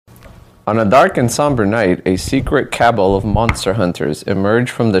On a dark and somber night, a secret cabal of monster hunters emerge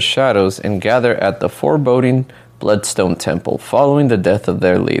from the shadows and gather at the foreboding Bloodstone Temple following the death of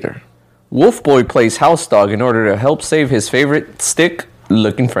their leader. Wolfboy plays house dog in order to help save his favorite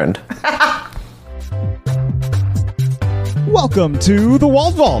stick-looking friend. Welcome to The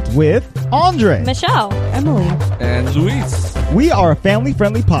Walt Vault with Andre, Michelle, Emily, And Luis. We are a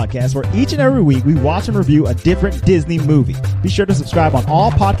family-friendly podcast where each and every week we watch and review a different Disney movie. Be sure to subscribe on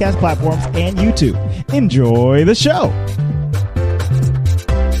all podcast platforms and YouTube. Enjoy the show.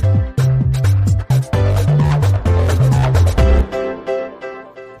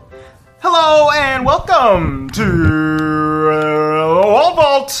 Hello and welcome to Walt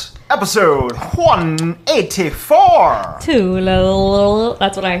Vault episode 184.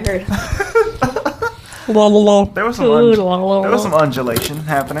 That's what I heard. There was some undulation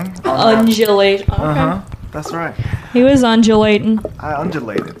happening. Undulate. Okay. That's right. He was undulating. I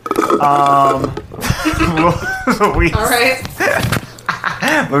undulated. Luis. All right.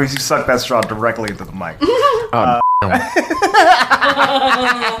 Luis, you sucked that straw directly into the mic.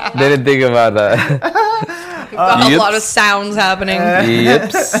 Didn't think about that. A lot of sounds happening.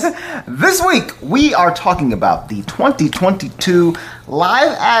 Yips. This week, we are talking about the 2022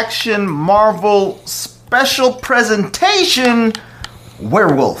 live-action Marvel special presentation,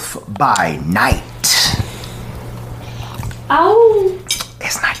 Werewolf by Night. Oh.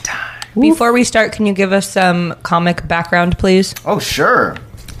 It's nighttime. Before we start, can you give us some comic background, please? Oh, sure.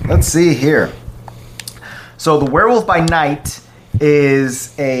 Let's see here. So, the Werewolf by Night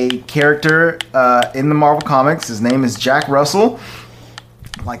is a character in the Marvel Comics. His name is Jack Russell.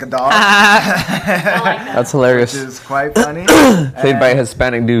 Like a dog. That's hilarious. Which is quite funny. Played by a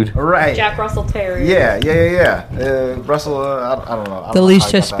Hispanic dude. Right. Jack Russell Terrier. Yeah. Russell, I don't know. I The don't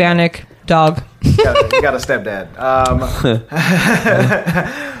least know Hispanic dog. You got a stepdad.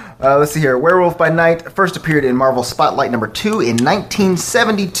 Let's see here. Werewolf by Night first appeared in Marvel Spotlight number 2 in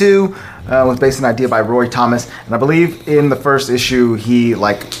 1972. Was based on an idea by Roy Thomas, and I believe in the first issue he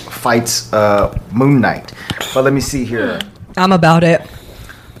fights Moon Knight. But let me see here. I'm about it.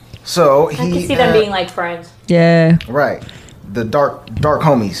 So I can see them being like friends. Yeah. right, the dark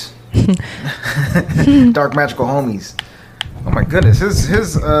homies, dark magical homies. Oh my goodness,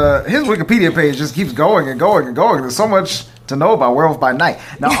 his Wikipedia page just keeps going and going and going. There's so much to know about Werewolf by Night.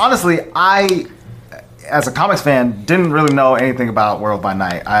 Now, honestly, I, as a comics fan, didn't really know anything about Werewolf by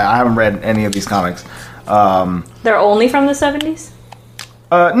Night. I haven't read any of these comics. They're only from the 70s?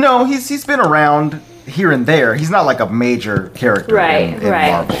 No, he's been around here and there. He's not like a major character in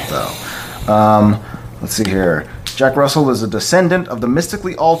Marvel, though. Let's see here. Jack Russell is a descendant of the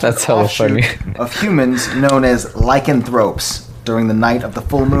mystically altered That's hella offshoot funny. of humans known as lycanthropes. During the night of the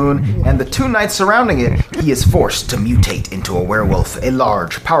full moon and the 2 nights surrounding it, he is forced to mutate into a werewolf, a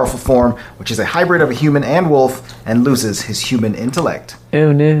large, powerful form, which is a hybrid of a human and wolf, and loses his human intellect.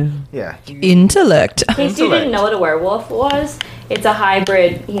 Oh no. Yeah. Intellect. In case you didn't know what a werewolf was, it's a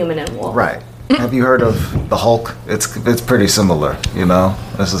hybrid human and wolf. Right. Have you heard of the Hulk? It's pretty similar, you know?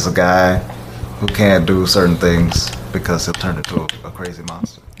 This is a guy who can't do certain things because he'll turn into a crazy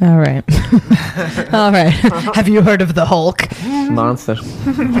monster. All right. All right. Have you heard of the Hulk? Monster.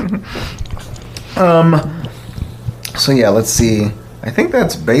 So yeah, let's see. I think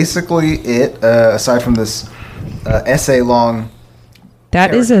that's basically it, aside from this essay-long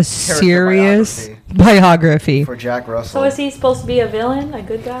That is a serious biography. for Jack Russell. So is he supposed to be a villain? A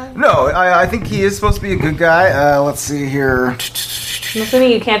good guy? No, I think he is supposed to be a good guy. Let's see here. I'm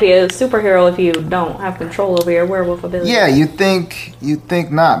assuming you can't be a superhero if you don't have control over your werewolf ability. Yeah, you'd think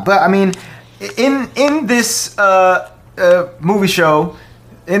not. But I mean, in this movie show,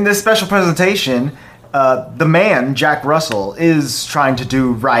 in this special presentation, the man Jack Russell is trying to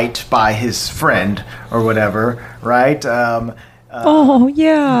do right by his friend or whatever, right? Oh,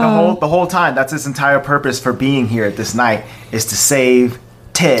 yeah. The whole time, that's his entire purpose for being here at this night is to save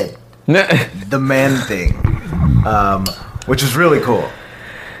Ted, the Man-Thing, which is really cool.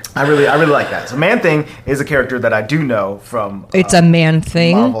 I really like that. So Man-Thing is a character that I do know from. It's a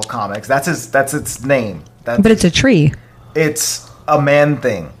Man-Thing? Marvel Comics. That's its name. But it's a tree. It's a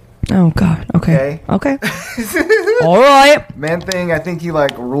Man-Thing. Oh, God. Okay. All right. Man-Thing, I think he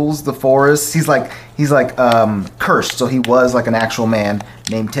rules the forest. He's cursed, so he was like an actual man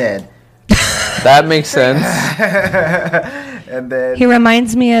named Ted. That makes sense. And then He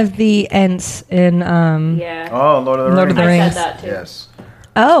reminds me of the Ents in Yeah. Lord of the Rings. Lord of the I Rings. said that too. Yes.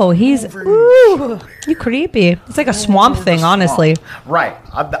 Oh, he's ooh, you creepy. It's like a swamp thing, honestly. Right.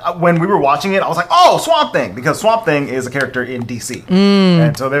 When we were watching it, I was like, "Oh, Swamp Thing," because Swamp Thing is a character in DC,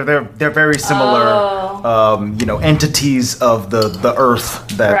 and so they're very similar, entities of the Earth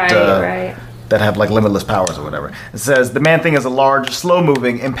that that have like limitless powers or whatever. It says the Man-Thing is a large,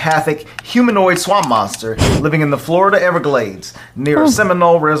 slow-moving, empathic, humanoid swamp monster living in the Florida Everglades near a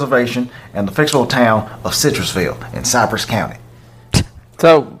Seminole Reservation and the fictional town of Citrusville in Cypress County.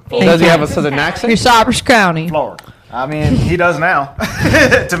 So, does he have a southern accent? You're Cypress County. Florida. I mean, he does now.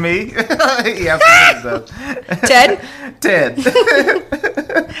 To me, he absolutely does. Ted? Ted.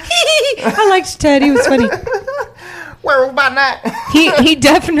 I liked Ted. He was funny. Werewolf by Night. He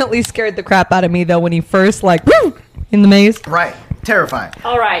definitely scared the crap out of me though when he first woo, in the maze. Right. Terrifying.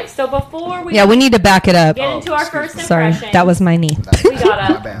 All right. So before we we need to back it up. get into our first Sorry, impression, that was my knee. we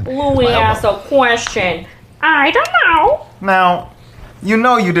got Louis asked a question. I don't know. Now, you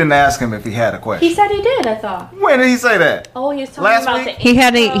didn't ask him if he had a question. He said he did. I thought. When did he say that? Oh, he was talking Last about week?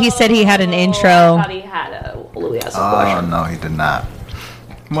 the He said he had an intro. I thought he had a Louis asked a Oh question. no, he did not.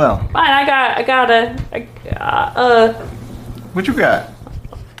 Well, Fine. I got what you got?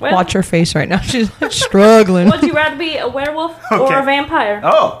 well, Watch her face right now. She's struggling. would you rather be a werewolf or Okay. a vampire?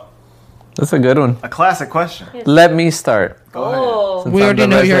 Oh, That's a good one. a classic question. Let me start. Go ahead. Oh, Since We I'm already the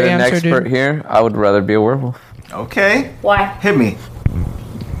know your resident answer, expert dude. here, I would rather be a werewolf. Okay, why? hit me.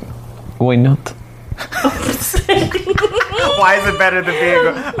 Why not? Why is it better than being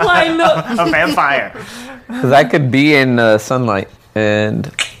Why not? a vampire? Because I could be in sunlight, and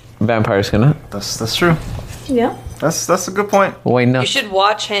vampires cannot. That's true. Yeah. That's a good point. Why not? You should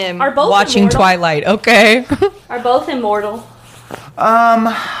watch him Are both watching immortal? Twilight, okay? Are both immortal?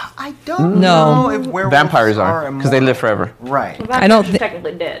 I don't No. know if werewolves Vampires are, because they live forever. Right. Vampires don't are thi-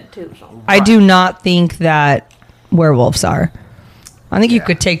 technically dead too. So. I do not think that werewolves are. I think you Yeah.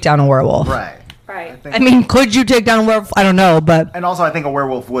 could take down a werewolf. Right. Right. I mean, could you take down a werewolf? I don't know, but And also, I think a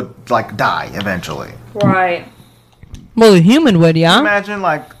werewolf would die eventually. Right. well, a human would, yeah. Imagine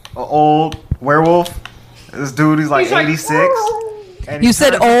like an old werewolf. This dude, he's like He's like, 86. And he You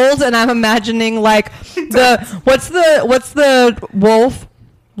said turns- old, and I'm imagining like what's the wolf?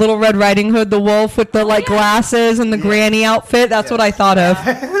 Little Red Riding Hood, the wolf with the glasses and the granny outfit. That's what I thought of.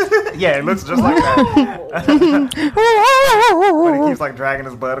 Yeah, it looks just like that. But he keeps like dragging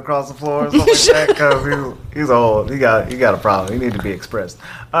his butt across the floor and stuff like that because he's old. He got a problem. He need to be expressed.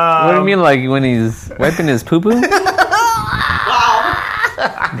 What do you mean, like when he's wiping his poo poo?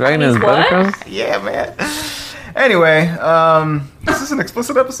 Dragging his butt what? across? Yeah, man. Anyway, is this an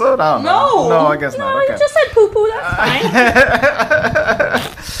explicit episode? I don't know. No, I guess not. No, Okay. you just said poo poo. That's fine.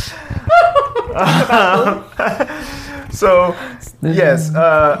 So, yes,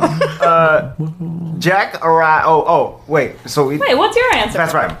 Jack arrived. Oh, wait. So we. Wait, what's your answer?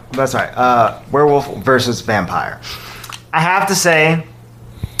 That's right. That's right. Werewolf versus vampire. I have to say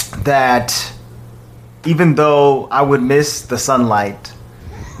that even though I would miss the sunlight,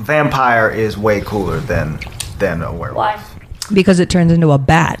 vampire is way cooler than a werewolf. Why? Because it turns into a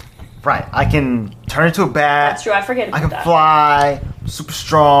bat. Right. I can turn into a bat. That's true. I forget about I can that. fly. Super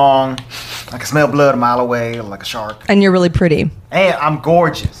strong. I can smell blood a mile away like a shark. And you're really pretty. And I'm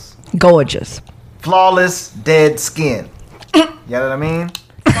gorgeous. Gorgeous. Flawless, dead skin. You know what I mean?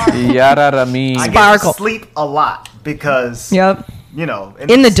 Yararami. I get Sparkle. to sleep a lot because, Yep. in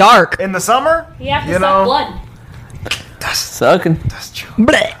In the dark. In the summer, You have to suck blood. Sucking. That's true.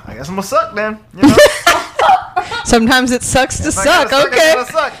 Blech. I guess I'm gonna suck then. Sometimes it sucks to If I suck. gotta Okay. I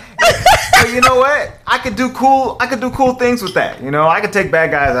gotta suck. But you know what? I could do cool things with that. I could take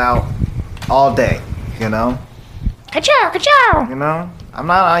bad guys out all day. Ka-chow, ka-chow. I'm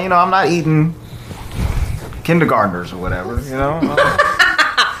not eating kindergartners or whatever.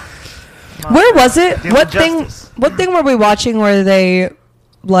 Where was it? Deal with justice. What thing were we watching where they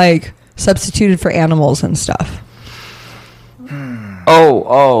substituted for animals and stuff?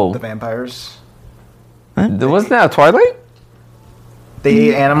 Oh. The vampires. Wasn't that Twilight? They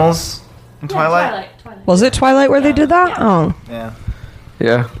ate animals in Yeah, Twilight. Twilight. Was it Twilight where they did that? Oh. Yeah.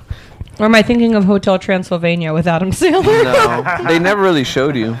 Yeah. Or am I thinking of Hotel Transylvania with Adam Sandler? No. They never really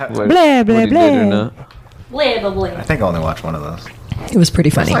showed you what, Blah, what blah, he did blah. or not. Blah, blah, blah. I think I only watched one of those. It was pretty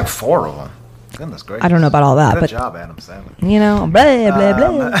funny. There's like 4 of them. Goodness gracious. I don't know about all that, Good but job, Adam Sandler. blah, blah,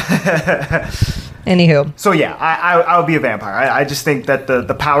 blah. Anywho. So yeah, I'll be a vampire. I just think that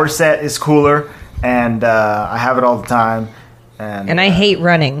the power set is cooler, and I have it all the time. And I hate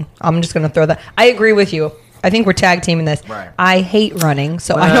running. I'm just going to throw that. I agree with you. I think we're tag teaming this. Right. I hate running,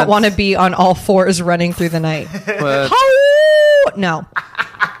 so I don't want to be on all fours running through the night. But, No.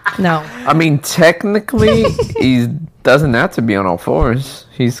 I mean, technically, he's doesn't have to be on all fours.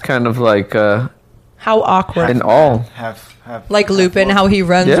 He's kind of like How awkward. in all. Have Like Lupin, how he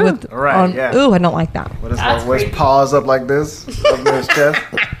runs Yeah. with. Right, yeah. Ooh, I don't like that. What is That's that? With his creepy. paws up like this, up in his chest.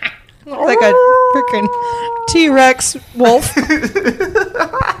 Like a freaking T-Rex wolf.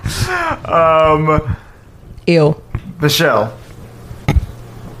 Ew. Michelle,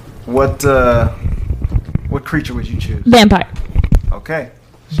 what creature would you choose? Vampire. Okay.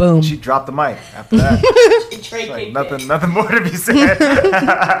 Boom. She dropped the mic after that. Like, nothing more to be said.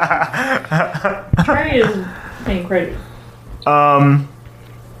 Trey is being crazy.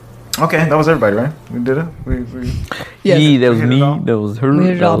 Okay, that was everybody, right? We did it. Yes. He, that was We hit it me, all. that was her, We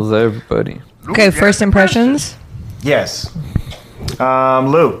hit it that all. was everybody. Okay, first impressions. Yes.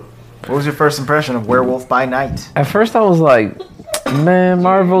 Lou, what was your first impression of Werewolf by Night? At first I was like, man,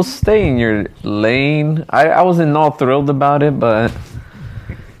 Marvel, stay in your lane. I wasn't all thrilled about it, but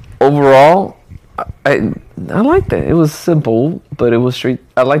overall, I liked it. It was simple, but it was straight.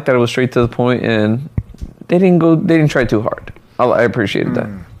 I liked that it was straight to the point, and they didn't try too hard. I appreciated that.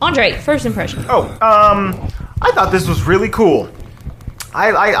 Andre, first impression. I thought this was really cool.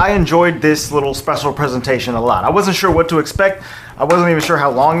 I enjoyed this little special presentation a lot. I wasn't sure what to expect. I wasn't even sure how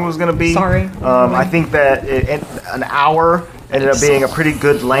long it was going to be. Sorry. I think that an hour ended up being a pretty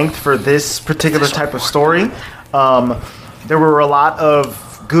good length for this particular type of story. There were a lot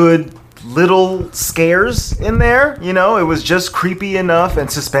of good little scares in there. You know, it was just creepy enough and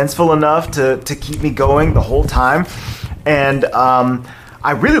suspenseful enough to keep me going the whole time. And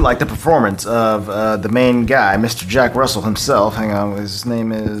I really liked the performance of the main guy, Mr. Jack Russell himself. Hang on, his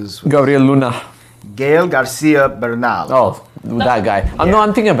name is Gabriel Luna. Gael Garcia Bernal. Oh, that guy. No,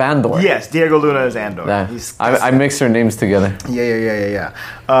 I'm thinking of Andor. Yes, Diego Luna is Andor. Yeah. He's- I mixed their names together. Yeah.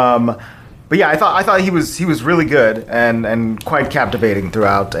 But yeah, I thought he was really good and quite captivating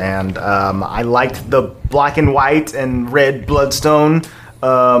throughout, and I liked the black and white and red bloodstone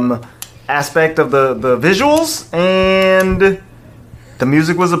aspect of the visuals, and the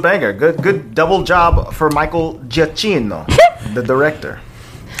music was a banger. Good double job for Michael Giacchino, the director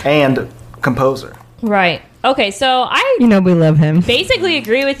and composer. Right. Okay, so I You know we love him. basically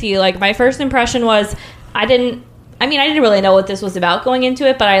agree with you. Like, my first impression was I didn't really know what this was about going into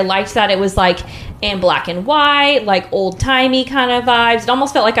it, but I liked that it was like in black and white, like old timey kind of vibes. It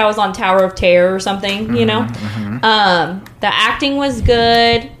almost felt like I was on Tower of Terror or something, you know? The acting was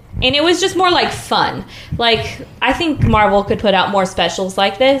good, and it was just more like fun. Like, I think Marvel could put out more specials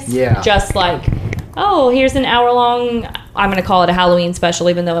like this. Yeah. Just like, oh, here's an hour long, I'm going to call it a Halloween special,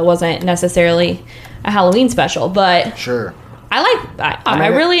 even though it wasn't necessarily a Halloween special, but Sure. I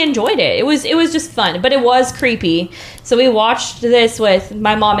really enjoyed it. It was just fun, but it was creepy. So we watched this with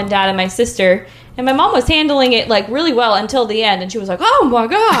my mom and dad and my sister, and my mom was handling it like really well until the end, and she was like, "Oh my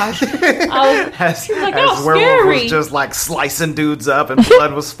gosh!" She was like, "Oh, Werewolf scary." was just like slicing dudes up and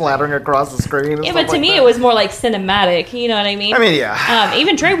blood was splattering across the screen. And Yeah, stuff but to like me, that. it was more like cinematic. You know what I mean? I mean, yeah.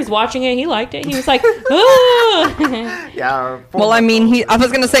 Even Trey was watching it. He liked it. He was like, "Ooh." Yeah. Well, I mean, I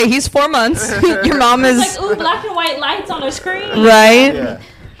was gonna say he's 4 months. Your mom is Like, ooh, black and white lights on a screen. right. Yeah.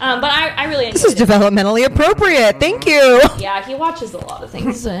 But I really enjoyed This is it. developmentally appropriate. Thank you. Yeah, he watches a lot of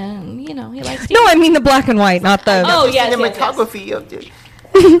things, and you know, he likes. No, I mean the black and white, not the. Oh yes, yes. Cinematography of this.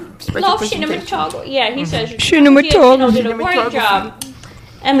 Love cinematography. Yeah, he says Cinematography. did a great job.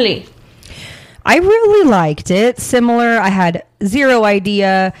 Emily. I really liked it. Similar. I had zero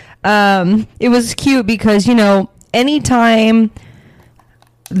idea. It was cute because, you know, anytime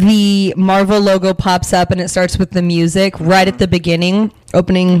the Marvel logo pops up and it starts with the music right at the beginning,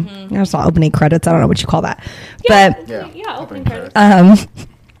 opening, it's not opening credits. I don't know what you call that. But Yeah, opening credits.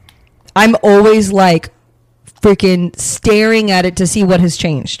 I'm always like freaking staring at it to see what has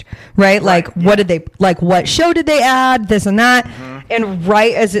changed, right? Like, what did they, like, what show did they add, this and that? And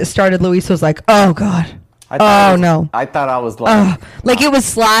right as it started, Luis was like, oh, God. No. I thought I was like, Like, it was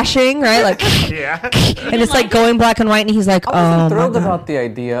slashing, right? Like, Yeah. and it's like going black and white, and he's like, I oh, wasn't my thrilled God. about the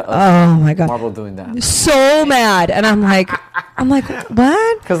idea of Oh, my God. Marvel doing that. So mad. And I'm like,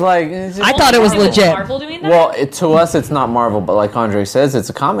 what? Because, like, it's just, I thought it was Marvel- legit. Marvel doing that? well, to us, it's not Marvel, but like Andre says, it's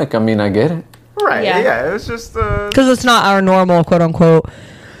a comic. I mean, I get it. Right. Yeah. Yeah. It was just. Because it's not our normal, quote unquote.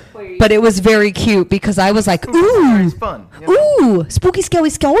 But it was very cute because I was like, ooh, It's fun. You know? ooh, spooky, scary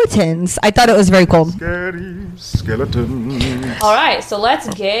skeletons. I thought it was very cool. Scary skeleton. All right, so let's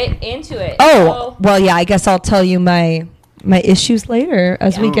get into it. Oh, well, yeah, I guess I'll tell you my issues later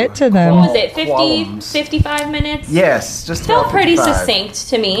as we get to So, them. what was it, 50, Qualms. 55 minutes? Yes. Just Felt about pretty 55. succinct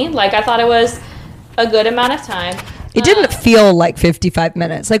to me. Like, I thought it was a good amount of time. It didn't feel like 55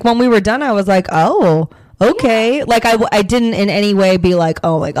 minutes. Like when we were done, I was like, oh, okay. Like I didn't in any way be like,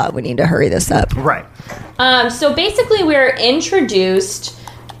 oh my god, we need to hurry this up. Right. So basically, we're introduced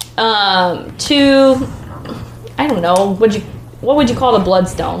to, I don't know, what would you call the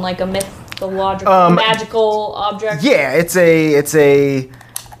bloodstone? Like a mythological, magical object? Yeah, it's a.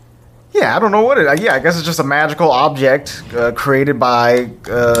 Yeah, I don't know what it. I guess it's just a magical object created by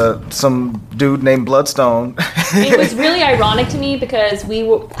some dude named Bloodstone. It was really ironic to me because we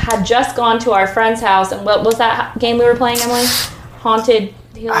had just gone to our friend's house, and what was that game we were playing, Emily? Haunted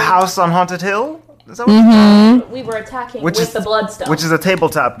Hill. House on Haunted Hill. Is that what We were attacking with the Bloodstone, which is a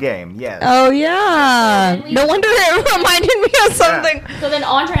tabletop game. Yes. Oh yeah. No wonder it reminded me of something. Yeah. So then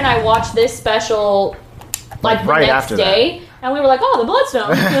Andre and I watched this special, like the right next after day. That. And we were like, oh, the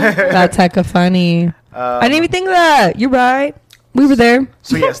Bloodstone. That's hecka funny. I didn't even think of that. You're right. We were there.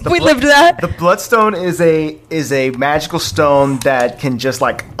 So yes, we lived that. The Bloodstone is a magical stone that can just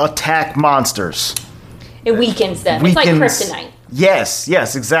like attack monsters. It weakens them. It's like kryptonite. Yes,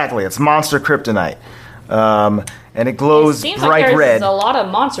 exactly. It's monster kryptonite. And it glows seems bright like there's red. a lot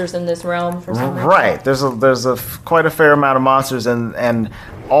of monsters in this realm for some reason. Right. There's quite a fair amount of monsters, and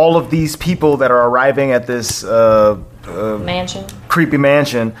all of these people that are arriving at this mansion, creepy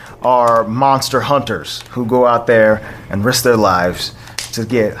mansion, are monster hunters who go out there and risk their lives to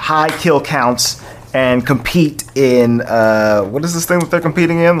get high kill counts and compete in what is this thing that they're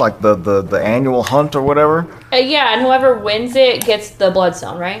competing in? Like the annual hunt or whatever. Yeah, and whoever wins it gets the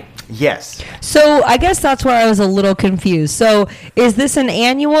Bloodstone, right? Yes. So I guess that's where I was a little confused. So is this an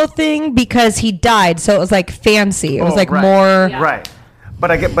annual thing because he died? So it was like fancy. It was like right. more. Yeah. Right.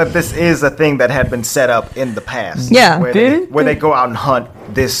 But this is a thing that had been set up in the past. Yeah. Where they go out and hunt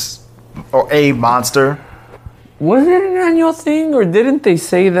this or a monster. Was it an annual thing, or didn't they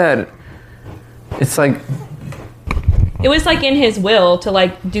say that it's like... It was like in his will to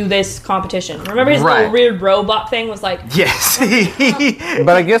like do this competition. Remember his little weird robot thing was like... Yes.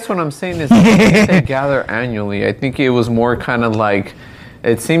 But I guess what I'm saying is they gather annually. I think it was more kind of like...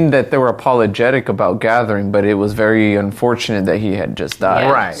 It seemed that they were apologetic about gathering, but it was very unfortunate that he had just died.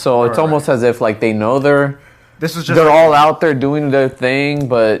 Yeah. Right. So it's almost as if like they know they're all out there doing their thing,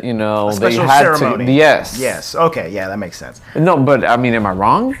 but you know a they special had ceremony. to. Yes. Yes. Okay. Yeah, that makes sense. No, but I mean, am I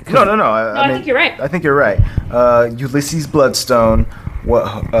wrong? No. I think you're right. I think you're right. Ulysses Bloodstone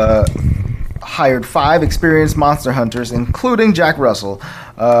hired 5 experienced monster hunters, including Jack Russell.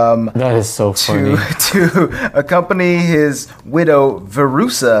 That is so funny. To accompany his widow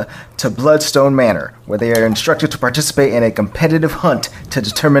Verusa to Bloodstone Manor, where they are instructed to participate in a competitive hunt to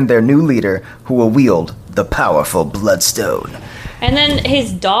determine their new leader, who will wield the powerful Bloodstone. And then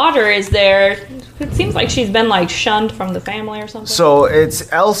his daughter is there. It seems like she's been like shunned from the family or something. So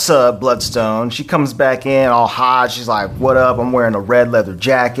it's Elsa Bloodstone. She comes back in all hot. She's like, "What up? I'm wearing a red leather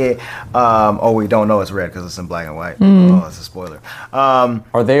jacket." We don't know it's red because it's in black and white. Oh, that's a spoiler.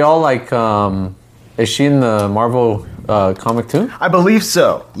 Are they all like? Is she in the Marvel comic too? I believe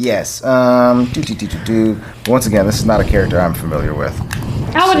so. Yes. Once again, this is not a character I'm familiar with.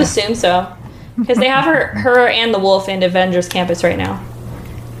 I would assume so. Because they have her and the wolf in Avengers Campus right now.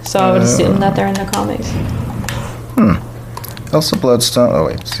 So I would assume that they're in the comics. Elsa Bloodstone. Oh,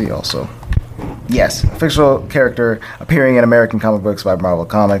 wait. See also. Yes. A fictional character appearing in American comic books by Marvel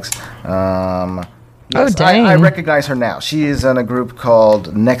Comics. Yes, dang. I recognize her now. She is in a group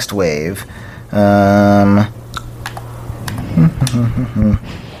called Next Wave. But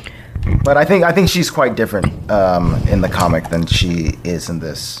I think she's quite different in the comic than she is in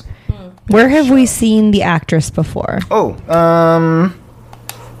this. Where have we seen the actress before?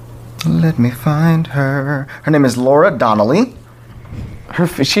 Let me find her. Her name is Laura Donnelly.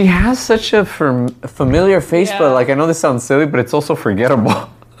 She has such a familiar face, but like I know this sounds silly, but it's also forgettable.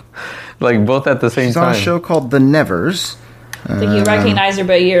 Like both at the same time. She's on a show called The Nevers. I think you recognize her,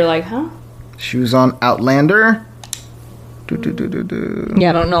 but you're like, huh? She was on Outlander. Yeah,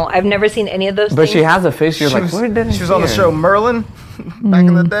 I don't know. I've never seen any of those But things. she has a face. You're like, where did I She was on the show Merlin back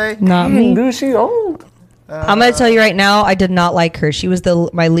in the day. Not me. Dude, she's old. I'm going to tell you right now, I did not like her. She was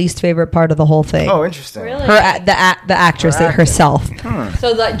my least favorite part of the whole thing. Oh, interesting. Really? The actress herself.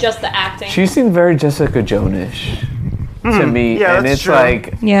 So just the acting. She seemed very Jessica Jones-ish to me. Yeah, and that's it's true.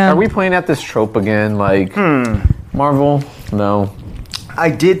 like, Yeah. are we playing at this trope again? Like, Marvel? No. I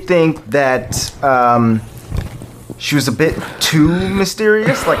did think that she was a bit too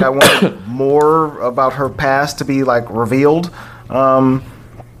mysterious. Like I wanted more about her past to be like revealed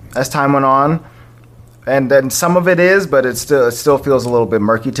as time went on. And then some of it is, but it still feels a little bit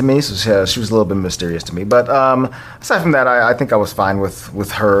murky to me. So she was a little bit mysterious to me. But aside from that, I think I was fine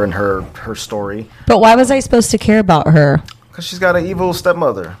with her and her story. But why was I supposed to care about her? Because she's got an evil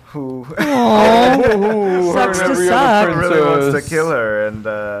stepmother who Sucks to suck. really wants to kill her. And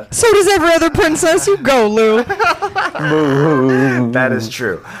So does every other princess. You go, Lou. that is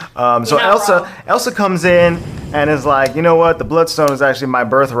true. So Elsa comes in and is like, you know what? The Bloodstone is actually my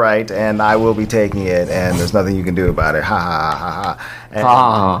birthright, and I will be taking it, and there's nothing you can do about it. Ha ha ha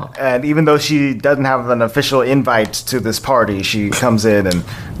ha. And even though she doesn't have an official invite to this party, she comes in and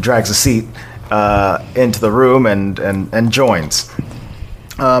drags a seat into the room and joins.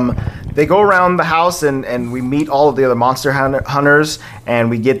 They go around the house and we meet all of the other monster hunters, and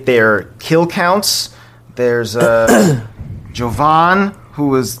we get their kill counts. There's Jovan,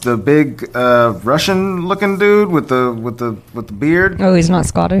 who is the big Russian-looking dude with the beard. Oh, he's not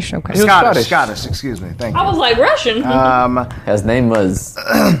Scottish? Okay. Scottish. Excuse me. Thank you. I was like Russian. His name was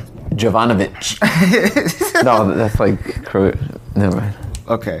Jovanovic. No, that's like never mind.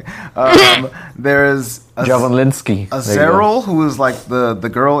 Okay. There's Javelinsky. Azeril, who is like the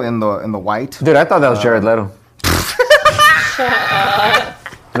girl in the white. Dude, I thought that was Jared Leto.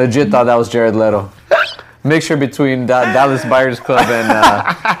 Legit thought that was Jared Leto. Mixture between Dallas Buyers Club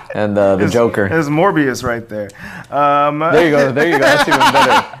and the Joker. There's Morbius right there. There you go. That's even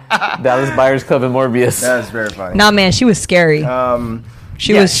better. Dallas Buyers Club and Morbius. That's very funny. Nah, man, she was scary.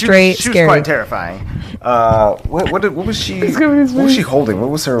 She was scary. She was quite terrifying. What was she? What was she holding? What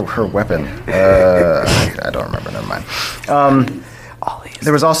was her weapon? I don't remember. Never mind.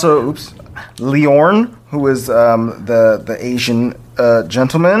 There was also Leorn, who was the Asian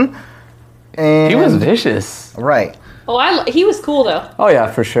gentleman. And He was vicious. Right. He was cool though. Oh yeah,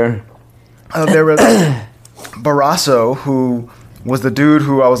 for sure. There was Barrasso, who was the dude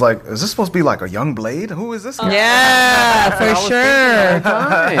who I was like, is this supposed to be like a young Blade? Who is this guy? Yeah, for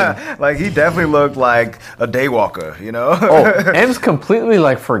sure. Like, he definitely looked like a daywalker, you know? Ems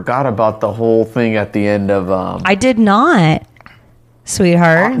completely forgot about the whole thing at the end of. I did not,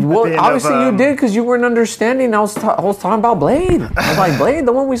 sweetheart. Well, end obviously of, you did because you weren't understanding. I was talking about Blade. I was like, Blade,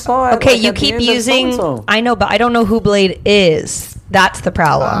 the one we saw. Okay, you at the keep end of using. so-and-so. I know, but I don't know who Blade is. That's the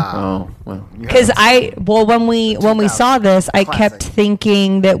problem. Oh well. Because when we saw this, I kept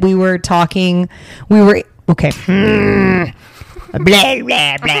thinking that we were talking. We were okay. Blah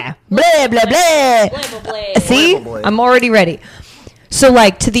blah blah blah blah blah blah. See, I'm already ready. So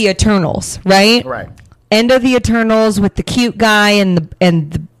to the Eternals, right? Right. End of the Eternals with the cute guy and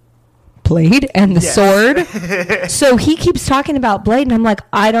the blade and the sword. So he keeps talking about Blade, and I'm like,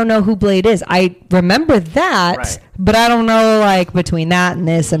 I don't know who Blade is. I remember that, but I don't know between that and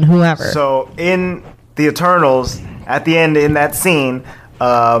this and whoever. So in the Eternals, at the end in that scene,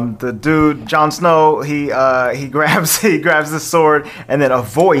 the dude Jon Snow, he grabs the sword, and then a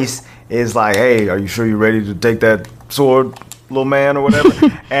voice is like, "Hey, are you sure you're ready to take that sword, little man," or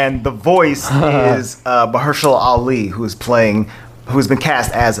whatever? And the voice is Mahershala Ali, who's been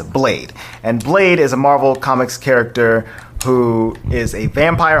cast as Blade. And Blade is a Marvel Comics character who is a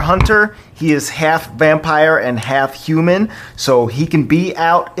vampire hunter. He is half vampire and half human, so he can be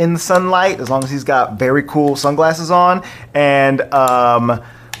out in the sunlight as long as he's got very cool sunglasses on. And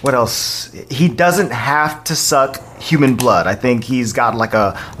what else? He doesn't have to suck human blood. I think he's got like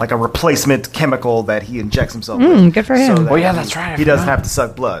a replacement chemical that he injects himself with. Good for him. So that that's right. He doesn't have to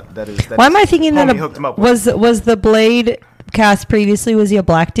suck blood. Why am I thinking that hooked him up with. was the Blade cast previously? Was he a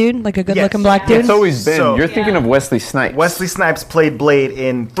black dude, like a good-looking black dude? It's always been. So- You're thinking of Wesley Snipes. Wesley Snipes played Blade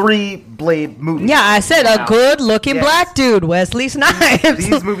in 3 Blade movies. Yeah, I said a good-looking black dude, Wesley Snipes.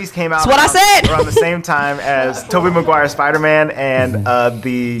 These movies came out That's what I said. around the same time as Tobey Maguire's Spider-Man and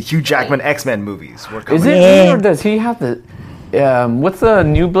the Hugh Jackman X-Men movies were coming. Is it me, or does he have the? What's the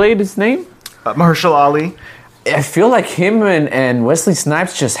new Blade's name? Mahershala Ali. I feel like him and Wesley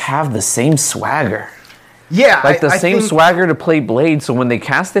Snipes just have the same swagger. Yeah, Like the I same think- swagger to play Blade. So when they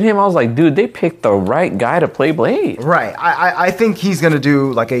casted him, I was like, dude, they picked the right guy to play Blade. Right. I think he's going to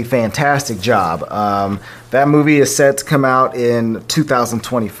do a fantastic job. That movie is set to come out in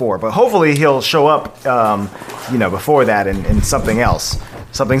 2024, but hopefully he'll show up, before that in something else,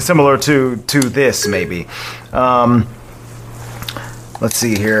 something similar to this maybe. Let's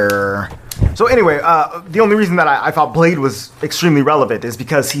see here. So anyway, the only reason that I thought Blade was extremely relevant is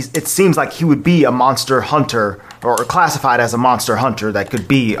because it seems like he would be a monster hunter or classified as a monster hunter that could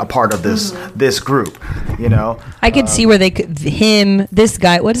be a part of this group, I could see where they could this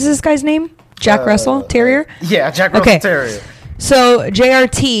guy. What is this guy's name? Jack Russell Terrier. Yeah, Jack Russell Terrier. So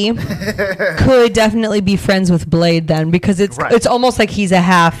JRT could definitely be friends with Blade then, because it's almost like he's a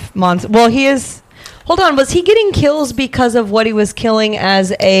half monster. Well, he is. Hold on, was he getting kills because of what he was killing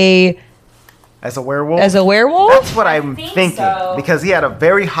as a As a werewolf? As a werewolf? That's what I'm think thinking. so. Because he had a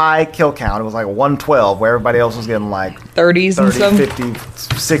very high kill count. It was like 112, where everybody else was getting like 30s and 30, stuff.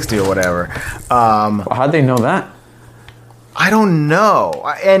 50, 60 or whatever. How'd they know that? I don't know.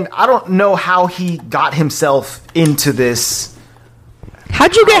 And I don't know how he got himself into this.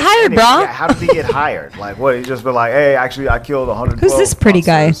 How'd you get hired, bro? Yeah, how did he get hired? Like, what? He just been like, hey, actually, I killed 112 Who's this pretty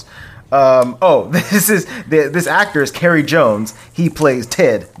guy? monsters. This actor is Kerry Jones. He plays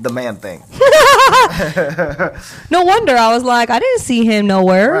Ted, the man thing. No wonder. I was like, I didn't see him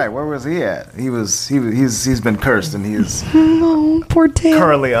nowhere. Right, where was he at? He's been cursed, and he is Oh, poor Ted.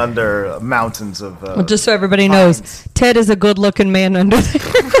 currently under mountains of. Well, just so everybody knows, vines. Ted is a good-looking man under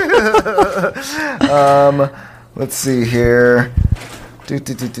there. Let's see here.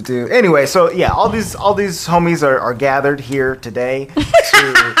 Anyway, so yeah, all these homies are gathered here today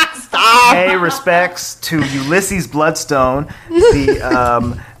to pay respects to Ulysses Bloodstone,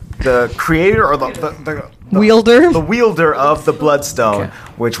 the creator or the Wielder. the wielder of the Bloodstone,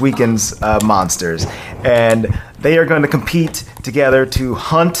 which weakens monsters, and they are going to compete together to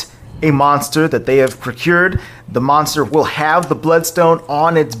hunt a monster that they have procured. The monster will have the Bloodstone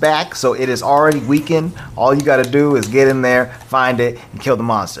on its back, so it is already weakened. All you got to do is get in there, find it, and kill the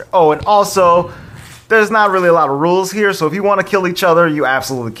monster. Oh, and also, there's not really a lot of rules here, so if you want to kill each other, you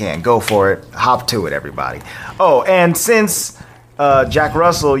absolutely can. Go for it. Hop to it, everybody. Oh, and since Jack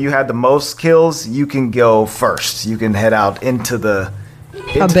Russell, you had the most kills, you can go first. You can head out into the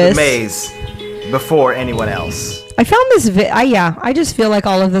Abyss. maze before anyone else. I found this. I just feel like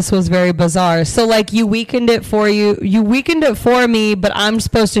all of this was very bizarre. So, like, you weakened it for me, but I'm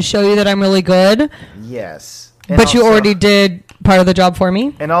supposed to show you that I'm really good. Yes. And But you also- already did part of the job for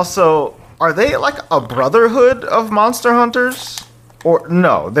me. And also, are they like a brotherhood of monster hunters? Or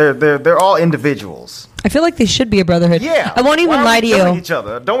no, they're all individuals. I feel like they should be a brotherhood. Yeah. I won't even Why are lie we to killing you. each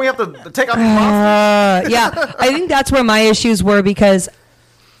other? Don't we have to take out these monsters? Yeah, I think that's where my issues were because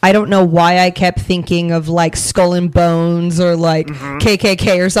I don't know why I kept thinking of like Skull and Bones or like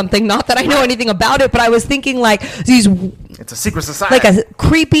KKK or something. Not that I know anything about it, but I was thinking like these It's a secret society. like a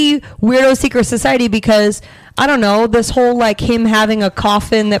creepy weirdo secret society because I don't know, this whole like him having a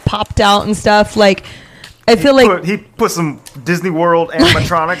coffin that popped out and stuff, like I feel like he put some Disney World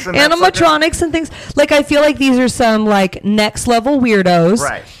animatronics in that sucker. animatronics and things. Like I feel like these are some like next level weirdos.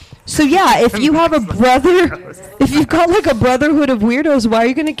 Right. So yeah, if you have a brother, if you've got like a brotherhood of weirdos, why are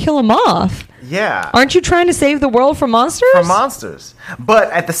you going to kill them off? Yeah. Aren't you trying to save the world from monsters? From monsters.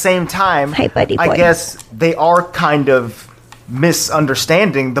 But at the same time, Hey, buddy I boy. guess they are kind of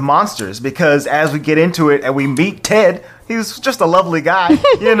misunderstanding the monsters because as we get into it and we meet Ted, he's just a lovely guy,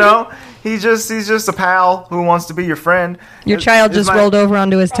 you know? He's just a pal who wants to be your friend. Your child just rolled over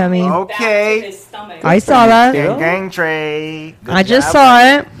onto his tummy. Okay. I saw that. Gang Trey. Good I just job.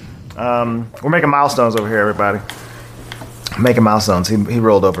 saw it. We're making milestones over here, everybody. Making milestones. He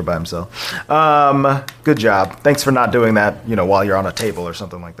rolled over by himself. Good job. Thanks for not doing that, while you're on a table or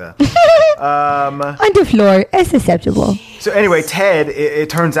something like that. On the floor. It's acceptable. So anyway, Ted, it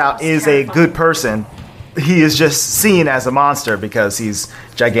turns out, is a good person. He is just seen as a monster because he's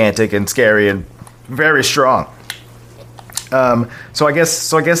gigantic and scary and very strong. So I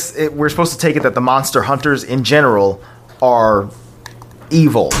guess we're supposed to take it that the monster hunters in general are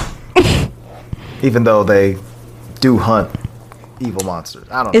evil, even though they do hunt evil monsters.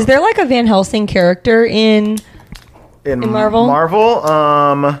 I don't know. Is there like a Van Helsing character in Marvel? Marvel,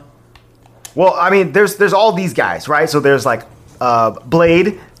 well, I mean, there's all these guys, right? So there's like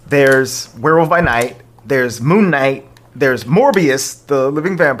Blade, there's Werewolf by Night, there's Moon Knight, there's Morbius, the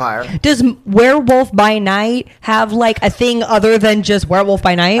living vampire. Does Werewolf by Night have like a thing other than just Werewolf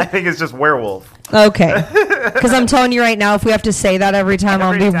by I Night? think it's just werewolf. Okay. Because I'm telling you right now, if we have to say that every time,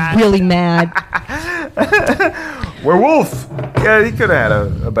 I'll Every be time. really mad. Werewolf. Yeah, he could have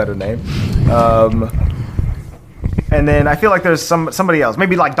had a better name. And then I feel like there's somebody else,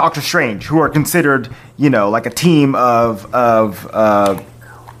 maybe like Doctor Strange, who are considered, like a team of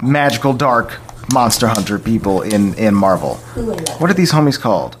magical dark monster hunter people in Marvel. What are these homies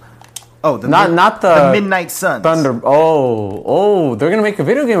called? Oh, Not the Midnight Suns. Thunder. Oh, they're gonna make a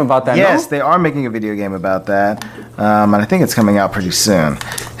video game about that. Yes, no? they are making a video game about that, and I think it's coming out pretty soon.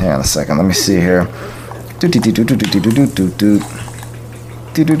 Hang on a second, let me see here.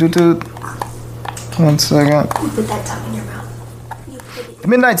 One second. Put that tongue in your mouth. The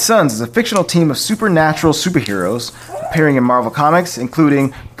Midnight Suns is a fictional team of supernatural superheroes appearing in Marvel Comics,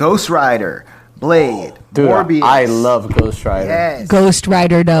 including Ghost Rider, Blade, Dude, Morbius. I love Ghost Rider. Yes. Ghost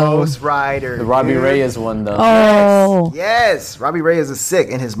Rider, though. Ghost Rider. The Robbie dude. Reyes one though. Oh. Yes, Robbie Reyes is sick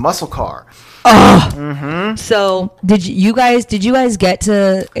in his muscle car. So did you guys get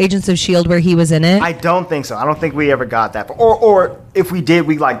to Agents of S.H.I.E.L.D. where he was in it? I don't think so. I don't think we ever got that. Or if we did,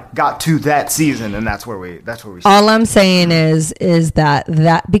 we like got to that season, and that's where we. All I'm saying is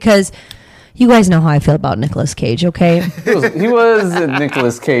that because you guys know how I feel about Nicolas Cage, okay? He was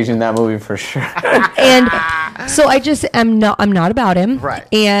Nicolas Cage in that movie for sure. And so I'm not about him. Right.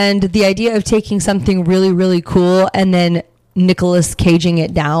 And the idea of taking something really, really cool and then Nicolas Caging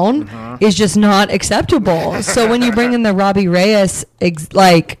it down is just not acceptable. So when you bring in the Robbie Reyes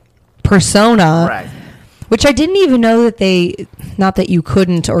persona, Right. which I didn't even know that not that you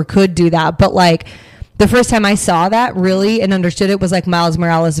couldn't or could do that, but like the first time I saw that really and understood it was like Miles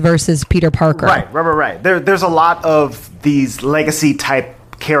Morales versus Peter Parker. Right. There's a lot of these legacy type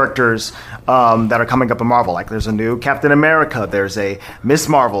characters that are coming up in Marvel. Like there's a new Captain America. There's a Miss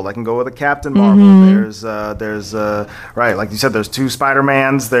Marvel that can go with a Captain Marvel. There's right, like you said, there's 2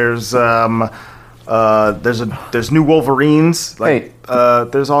 Spider-Mans. There's new Wolverines. Like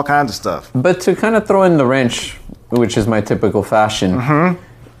there's all kinds of stuff. But to kind of throw in the wrench, which is my typical fashion,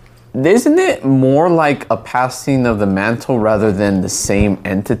 isn't it more like a passing of the mantle rather than the same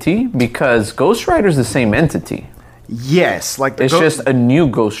entity? Because Ghost Rider is the same entity. Yes, like it's just a new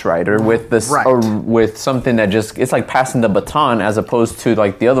Ghost Rider with this, Right. or with something that it's like passing the baton as opposed to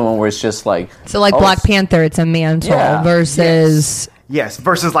like the other one where it's just like Black Panther, it's a mantle versus Yes,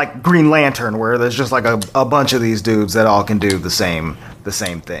 versus like Green Lantern, where there's just like a bunch of these dudes that all can do the same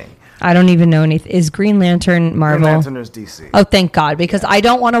thing. I don't even know anything. Is Green Lantern Marvel? Green Lantern is DC. Oh, thank God, because I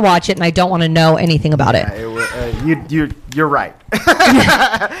don't want to watch it and I don't want to know anything about it. You're right.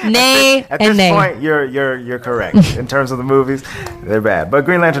 Nay At and this nay. point, you're correct in terms of the movies. They're bad, but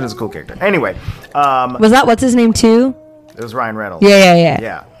Green Lantern is a cool character. Anyway, Was that what's his name too? it was Ryan Reynolds.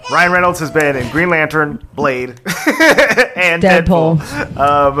 Yeah. Ryan Reynolds has been in Green Lantern, Blade, and Deadpool.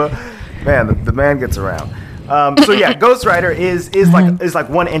 Man, the man gets around. So yeah, Ghost Rider is like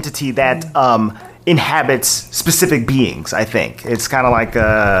one entity that inhabits specific beings. I think it's kind of like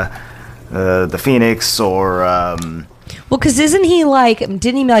the Phoenix or. Well, because didn't he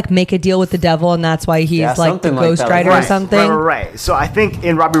make a deal with the devil and that's why he's like the Ghost Rider or something? Right. So I think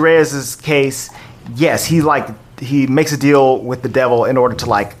in Robbie Reyes' case, yes, he makes a deal with the devil in order to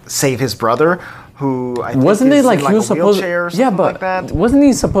like save his brother, who I think wasn't it like he was supposed wasn't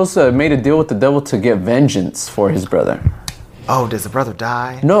he supposed to have made a deal with the devil to get vengeance for his brother? Oh, does the brother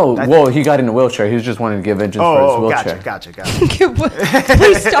die? No, he got in a wheelchair. He was just wanting to get vengeance for his wheelchair. Gotcha.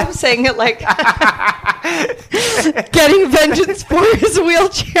 Please stop saying it like getting vengeance for his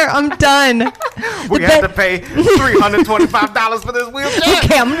wheelchair. I'm done. We have to pay $325 for this wheelchair.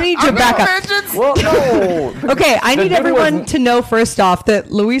 Okay, I'm gonna need you to back up. Vengeance? Well, no. Okay, I need everyone to know first off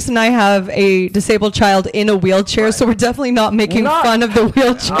that Luis and I have a disabled child in a wheelchair, so we're definitely not making fun of the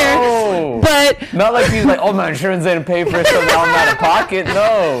wheelchair. No. But not like he's like, oh, my insurance didn't pay for it, so now I'm out of pocket.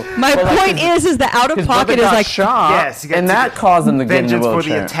 No. My point is the out of pocket is like shot, yes, and that caused him to get in a vengeance for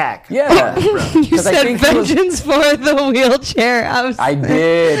wheelchair. the attack. Yeah. you said vengeance for the wheelchair. I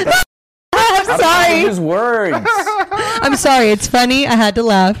did. I'm sorry. His words. I'm sorry. It's funny. I had to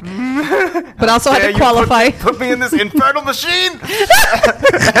laugh, but also had to qualify. Put me in this infernal machine.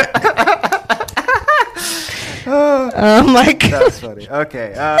 Oh my God. That's funny.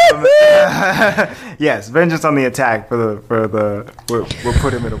 Okay. Yes, vengeance on the attack we'll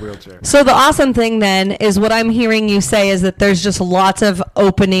put him in a wheelchair. So the awesome thing then is what I'm hearing you say is that there's just lots of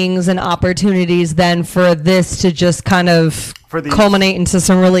openings and opportunities then for this to just kind of culminate into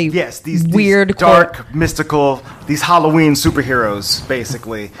some really these weird, dark, mystical, these Halloween superheroes,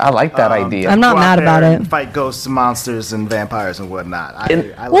 basically. I like that idea. I'm not mad about it. Fight ghosts and monsters and vampires and whatnot.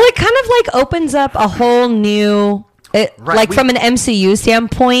 It kind of like opens up a whole new, from an MCU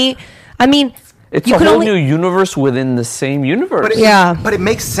standpoint. I mean, it's a whole new universe within the same universe. But it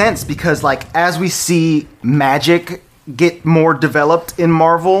makes sense because, like, as we see magic get more developed in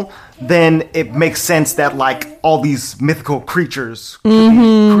Marvel, then it makes sense that like all these mythical creatures could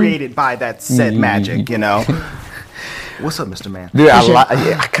be created by that said magic, you know. What's up, Mr. Man? Dude,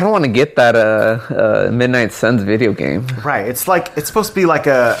 I kind of want to get that Midnight Suns video game. Right. It's supposed to be like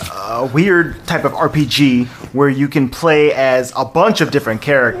a weird type of RPG where you can play as a bunch of different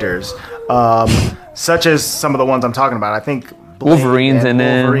characters, such as some of the ones I'm talking about. I think Wolverine's in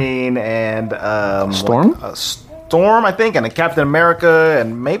it. Wolverine and Storm? Storm, I think, and a Captain America,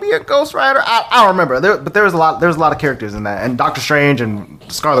 and maybe a Ghost Rider. I don't remember. But there's a lot of characters in that, and Doctor Strange and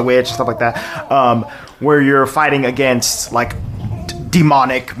Scarlet Witch and stuff like that, where you're fighting against like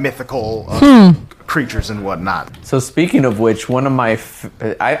demonic, mythical creatures and whatnot. So speaking of which, one of my,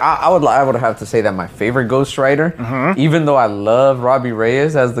 I would have to say that my favorite Ghost Rider, even though I love Robbie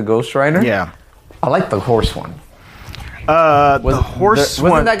Reyes as the Ghost Rider, Yeah. I like the horse one. The horse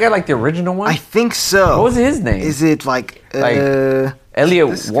one. Wasn't that guy like the original one? I think so. What was his name? Is it like Elliot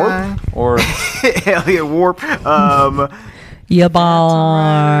this Warp guy? or Elliot Warp?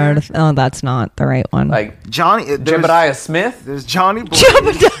 Yabard. Oh, that's not the right one. like Johnny. Jebediah Smith? There's Johnny Blaze.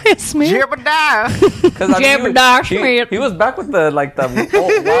 Jebediah Smith. Jebediah. Because Jebediah Smith. he was back with the old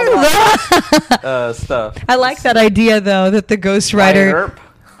Wild Wild stuff. I like that idea though, that the Ghost Rider, Earp.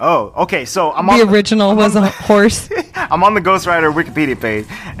 Oh, okay. So the original was a horse. I'm on the Ghost Rider Wikipedia page,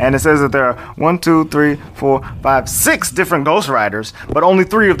 and it says that there are 6 different Ghost Riders, but only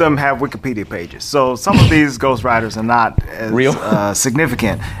 3 of them have Wikipedia pages. So some of these Ghost Riders are not as Real?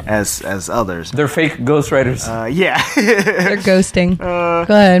 significant as others. They're fake Ghost Riders. Yeah. They're ghosting. Go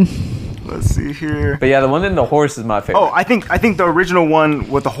ahead. Let's see here. But yeah, the one in the horse is my favorite. Oh, I think the original one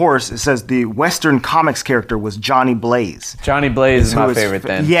with the horse, it says the Western comics character was Johnny Blaze. Johnny Blaze is Who my is- favorite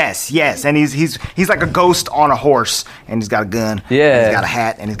then. Yes, and he's like a ghost on a horse, and he's got a gun. Yeah. and he's got a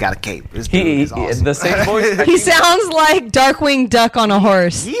hat, and he's got a cape. This dude is awesome. The same voice. He sounds like Darkwing Duck on a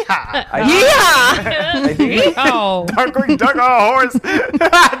horse. Yeah. Yeah. I think Oh. Darkwing Duck on a horse.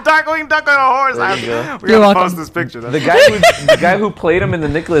 Darkwing Duck on a horse. There you go. We You're have to welcome. post this picture. the guy who played him in the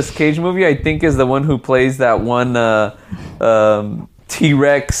Nicolas Cage movie, I think, is the one who plays that one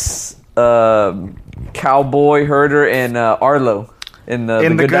T-Rex cowboy herder in Arlo in the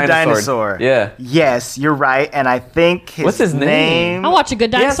In the Good Dinosaur. Dinosaur. Yeah. Yes, you're right, and I think What's his name? I'll watch a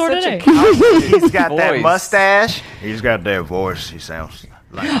good dinosaur such a today. He's got that Voice. mustache. He's got that voice. He sounds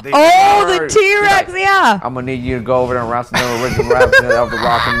like this. Oh, the T-Rex, yeah. I'm gonna need you to go over there and wrestle the original rabbit out of the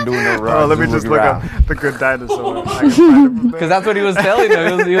rock and doing the Oh, let me just look up the Good Dinosaur. I can find it from there. Because that's what he was telling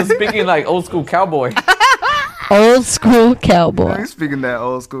them. He was speaking like old school cowboy. Old school cowboy. He's speaking that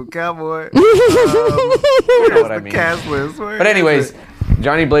old school cowboy. You know what I the mean. cast list. Where But is anyways, it?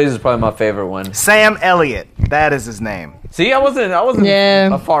 Johnny Blaze is probably my favorite one. Sam Elliott. That is his name. See, I wasn't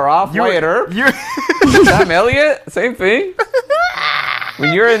Yeah. far off. Wyatt Earp, Sam Elliott, same thing.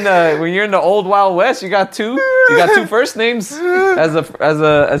 When you're in the old Wild West, you got two first names as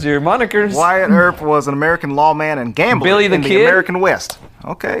your monikers. Wyatt Earp was an American lawman and gambler Billy the in Kid? the American West.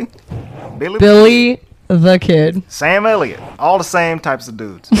 Okay. Billy the Kid. Sam Elliott. All the same types of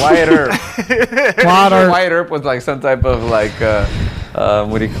dudes. Wyatt Earp. Water. Wyatt Earp was like some type of like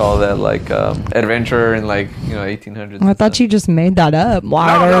what do you call that? Like adventurer in like 1800s. I thought you just made that up. No,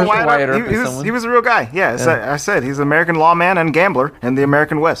 Water. Wyatt Earp, Earp he is was someone? he was a real guy. Yeah, I said he's an American lawman and gambler in the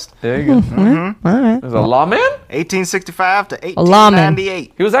American West. There you go. All right. There's a lawman. 1865 to lawman.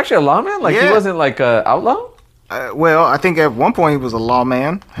 1898. He was actually a lawman. Like he Yeah. wasn't like a outlaw. Well, I think at one point he was a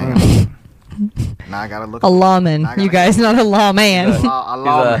lawman. Hang on. Now I gotta look. A lawman. You guys, not a lawman. A He's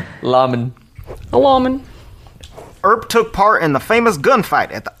lawman. a lawman. A lawman. Earp took part in the famous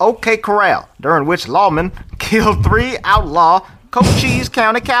gunfight at the OK Corral, during which lawmen killed 3 outlaw Cochise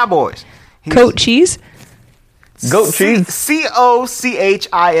County cowboys. Coat cheese. Goat cheese. Cochise.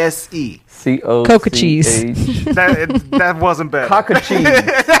 C-O. Coca cheese. That wasn't better. Coca cheese.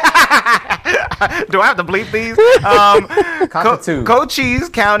 Do I have to bleep these? Cockatoo. Cochise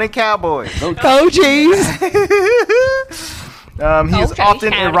County Cowboys. Coat cheese. He is Okay,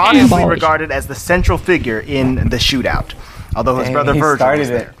 often County ironically Cowboys. regarded as the central figure in the shootout, although his brother He Virgil started was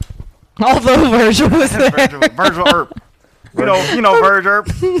it. there. Although Virgil was there. Virgil Earp. You know Virgil Earp.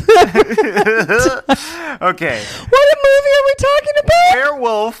 Okay. What movie are we talking about?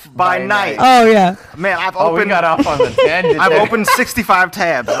 Werewolf by By Night. Oh, yeah. Man, I've Oh, we opened got off on the tangent. I've there. opened 65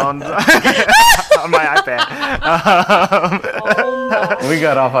 tabs on on my iPad. We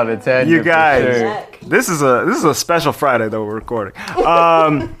got off on a tangent. You for guys, sure. this is a special Friday that we're recording.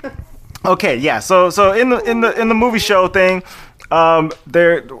 Okay, yeah. So in the movie show thing,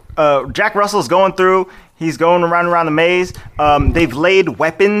 Jack Russell's going through. He's going around the maze. They've laid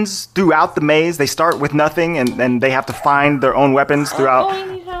weapons throughout the maze. They start with nothing, and then they have to find their own weapons throughout.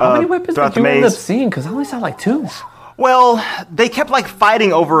 How many weapons throughout did the you end up maze. seeing? Because I only saw like 2. Well, they kept like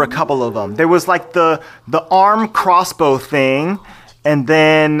fighting over a couple of them. There was like the arm crossbow thing, and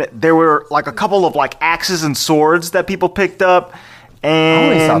then there were like a couple of like axes and swords that people picked up.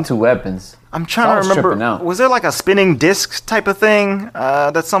 And I only saw 2 weapons. I'm I trying was to remember. tripping out. Was there like a spinning disc type of thing that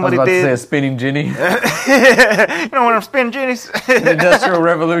I was somebody about to say a did? spinning Ginny. You know when I'm spinning jennies? The Industrial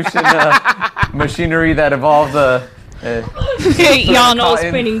Revolution machinery that evolved Y'all know cotton.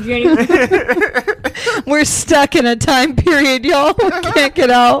 spinning Jenny. We're stuck in a time period, y'all. We can't get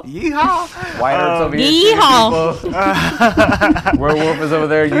out. Yeehaw! White Earth's over here. Yeehaw. spinning people. Werewolf is over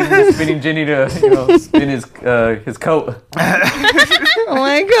there using the spinning Jenny to, spin his coat, Oh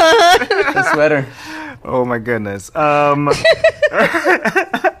my god. his sweater. Oh my goodness. I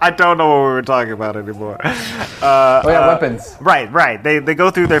don't know what we were talking about anymore. Weapons. Right. They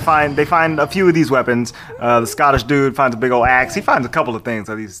go through. They find a few of these weapons. The Scottish dude finds a big old axe. He finds a couple of things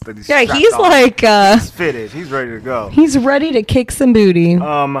that he's Yeah, strapped he's on. like He's fitted. He's ready to go. he's ready to kick some booty.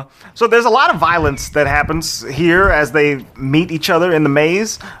 So there's a lot of violence that happens here as they meet each other in the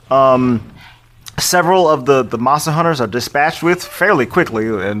maze. Several of the monster hunters are dispatched with fairly quickly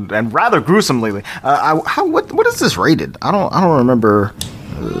and rather gruesomely. What is this rated? I don't remember.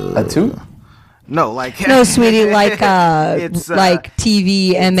 A 2? No, like No, sweetie, like It's, like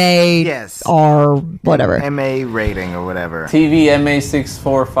TV, MA, yes. or whatever. MA rating or whatever. TV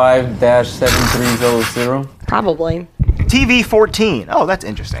MA645-7300. Probably. TV 14. Oh, that's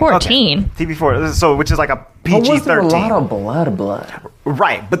interesting. 14. Okay. TV 4. So which is like a PG Was there a 13. lot of blood?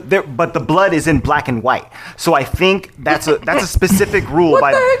 Right, but the blood is in black and white. So I think that's a specific rule. What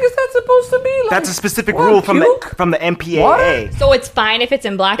the heck is that supposed to be? Like, That's a specific what, rule from puke? the MPAA. Water? So it's fine if it's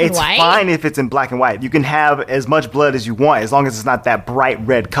in black and It's white? fine if it's in black and white. You can have as much blood as you want as long as it's not that bright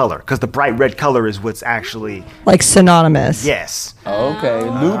red color. Because the bright red color is what's actually Like synonymous. yes. Okay,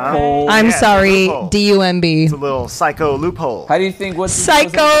 loophole. I'm Yeah, sorry, loophole. DUMB. It's a little psycho loophole. How do you think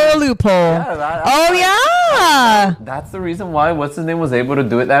Psycho loophole. Oh yeah. That's the reason why what's his name was able to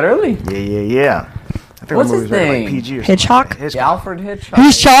do it that early. Yeah. I think What's the his movie's rated name? Like PG or Hitchcock? something. Yeah, Alfred Hitchcock.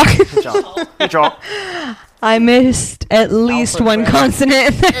 Who's chalk? Hitchcock. I missed at least Alfred one Fred.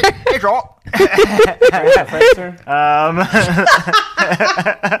 consonant in there. Hitchcock. Yeah, Fraser.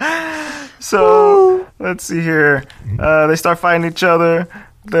 So let's see here. They start fighting each other.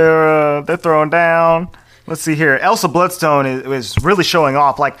 They're throwing down. Let's see here. Elsa Bloodstone is really showing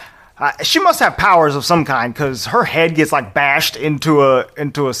off. Like she must have powers of some kind because her head gets like bashed into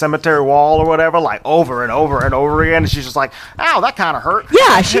a cemetery wall or whatever, like over and over and over again. And she's just like, "Ow, that kind of hurt."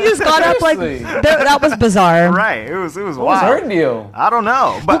 Yeah, she just got up like Seriously. that was bizarre. Right. It was What was wild. her deal? I don't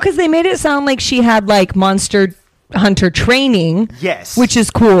know, Well, but because they made it sound like she had like monster hunter training, yes, which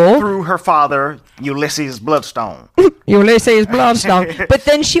is cool. through her father Ulysses Bloodstone. Ulysses Bloodstone. But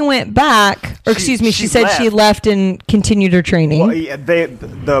then she went back, or excuse me, she said she left and continued her training. Well, yeah, the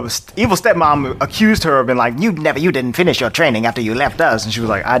evil stepmom accused her of being like, you didn't finish your training after you left us. And she was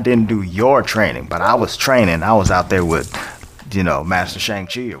like, I didn't do your training, but I was training. I was out there with, Master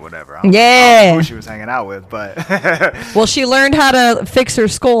Shang-Chi or whatever. I don't know who she was hanging out with, but Well, she learned how to fix her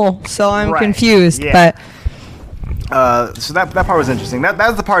skull, so I'm Right, confused. yeah. But so that part was interesting.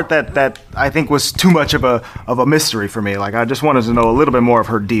 That's the part that I think was too much of a mystery for me. Like I just wanted to know a little bit more of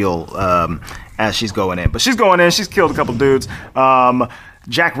her deal as she's going in. But she's going in. She's killed a couple dudes.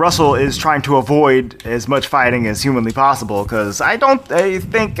 Jack Russell is trying to avoid as much fighting as humanly possible because I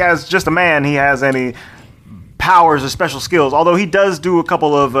think as just a man he has any powers or special skills. Although he does do a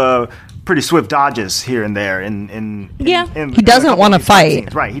couple of pretty swift dodges here and there. Yeah. He doesn't wanna fight.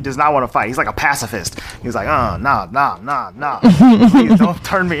 Scenes. Right, he does not want to fight. He's like a pacifist. He's like, nah. Please don't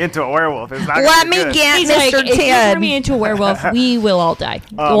turn me into a werewolf. It's not gonna let be me good." get He's like, Mr. if you Ted. turn me into a werewolf, we will all die.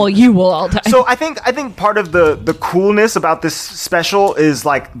 Well, you will all die. So I think part of the coolness about this special is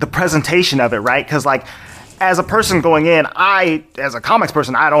like the presentation of it, right? Because like as a person going in, as a comics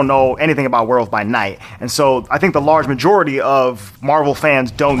person, I don't know anything about Werewolf by Night, and so I think the large majority of Marvel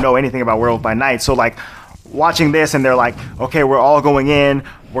fans don't know anything about Werewolf by Night. So like watching this, and they're like, okay, we're all going in.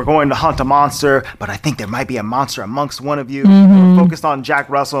 We're going to hunt a monster, but I think there might be a monster amongst one of you. We're focused on Jack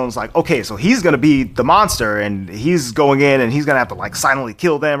Russell, and it's like, okay, so he's going to be the monster, and he's going in, and he's going to have to, like, silently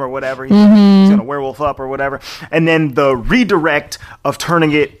kill them or whatever. He's going to werewolf up or whatever. And then the redirect of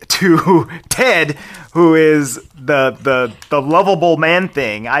turning it to Ted, who is the lovable man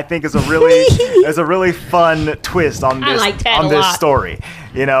thing, I think is a really fun twist on I this like Ted a this lot. story.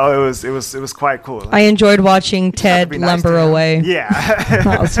 It was quite cool. I enjoyed watching Just have to Ted be nice to lumber him. away. Yeah.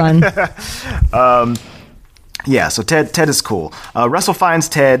 That was fun. Yeah, so Ted is cool. Russell finds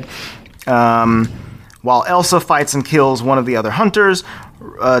Ted while Elsa fights and kills one of the other hunters.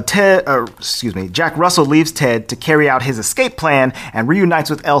 Jack Russell leaves Ted to carry out his escape plan and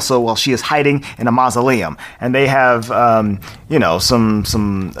reunites with Elsa while she is hiding in a mausoleum. And they have, some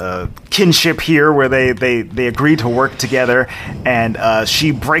kinship here where they agree to work together. And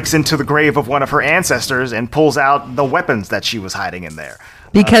she breaks into the grave of one of her ancestors and pulls out the weapons that she was hiding in there.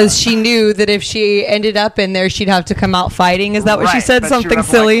 Because she knew that if she ended up in there, she'd have to come out fighting. Is that what she Right, said? that Something would have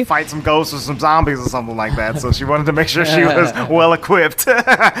to, silly? like, fight some ghosts or some zombies or something like that. So she wanted to make sure she was well equipped,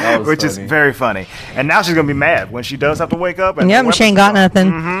 was which is funny. very funny. And now she's gonna be mad when she does have to wake up. And Yep, her she ain't weapons got are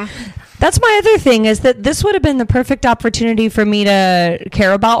gone. nothing. That's my other thing, is that this would have been the perfect opportunity for me to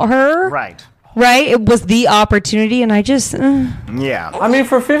care about her. Right. Right? It was the opportunity, and I just... Yeah. I mean,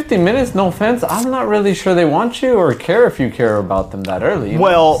 for 50 minutes, no offense, I'm not really sure they want you or care if you care about them that early. You know?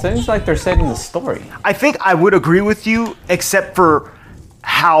 Well- Seems like they're setting the story. I think I would agree with you, except for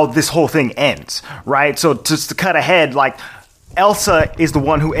how this whole thing ends, right? So just to cut ahead, like, Elsa is the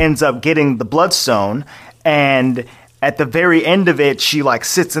one who ends up getting the Bloodstone, and at the very end of it, she, like,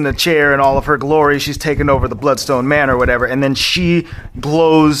 sits in a chair in all of her glory. She's taken over the Bloodstone Man or whatever, and then she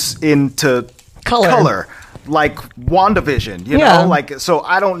glows into color. Like WandaVision, you Yeah. know? Like, so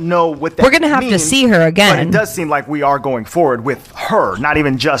I don't know what that We're gonna have to means, see her again. But it does seem like we are going forward with her, not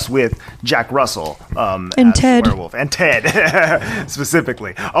even just with Jack Russell And as Ted. Werewolf. And Ted,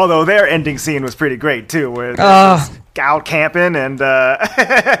 specifically. Although their ending scene was pretty great, too, where they're just out camping and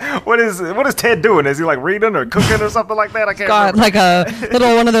what is Ted doing? Is he, like, reading or cooking or something like that? I can't Got remember. like a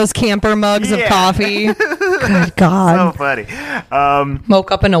little one of those camper mugs of Yeah. coffee. Good So God. funny.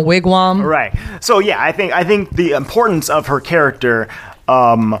 Woke up in a wigwam. Right. So yeah, I think the importance of her character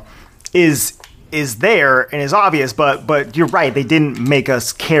is there and is obvious, but you're right. They didn't make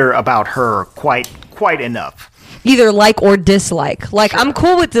us care about her quite enough. Either like or dislike. Like, I'm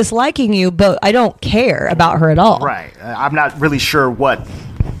cool with disliking you, but I don't care about her at all. Right. I'm not really sure what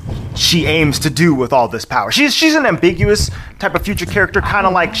she aims to do with all this power. She's an ambiguous type of future character, kind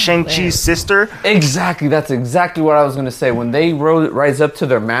of like Shang-Chi's sister. Exactly, that's exactly what I was going to say. When they rise up to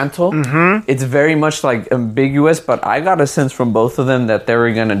their mantle, it's very much like ambiguous, but I got a sense from both of them that they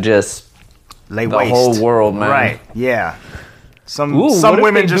were going to just Lay the waste. whole world, man. Right. Yeah. Some Ooh, what if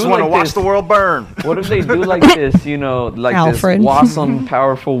women they just do want to like watch this? the world burn. What if they do like this, you know, like Alfred. this awesome,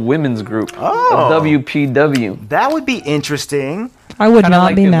 powerful women's group, Oh. a WPW. That would be interesting. I would Kinda not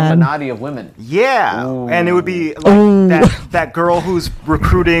like be the mad. Illuminati of women. Yeah, Ooh. and it would be like that girl who's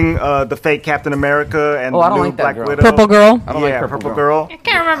recruiting the fake Captain America and Oh, I the don't new like that Black girl. Widow. Purple girl. I don't like Yeah, Purple Purple Girl. Girl. I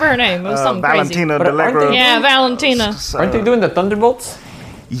can't remember her name. It was something Valentina But aren't Delegra. they- crazy. Yeah, Valentina. Aren't they doing the Thunderbolts?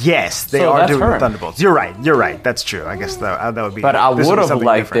 Yes, they So are that's doing her. the Thunderbolts. You're right. That's true. I guess that would be. But I this would have something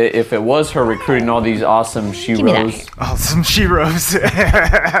liked different. it if it was her recruiting all these awesome me that. She-Ros. Oh, some She-Ros.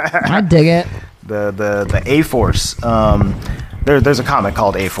 I dig it. the A-Force. There's a comic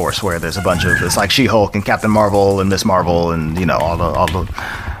called A-Force where there's a bunch of, it's like She-Hulk and Captain Marvel and Miss Marvel and, you know, all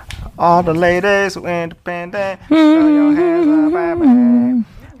the ladies who independent. Throw your hands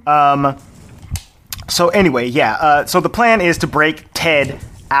up, baby. So anyway, yeah. So the plan is to break Ted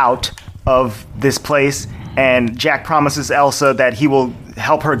out of this place, and Jack promises Elsa that he will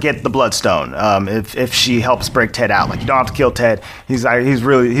help her get the Bloodstone if she helps break Ted out. Like, you don't have to kill Ted. He's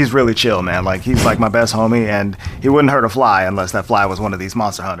really chill, man. Like, he's like my best homie, and he wouldn't hurt a fly unless that fly was one of these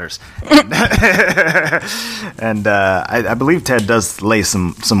monster hunters. And I believe Ted does lay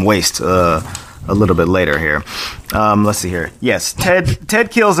some waste a little bit later here. Let's see here. Yes,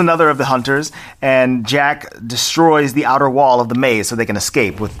 Ted kills another of the hunters, and Jack destroys the outer wall of the maze so they can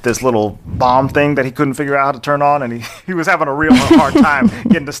escape with this little bomb thing that he couldn't figure out how to turn on, and he was having a real hard time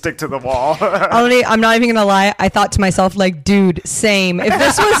getting to stick to the wall. I'm not even gonna lie. I thought to myself, like, dude, same. If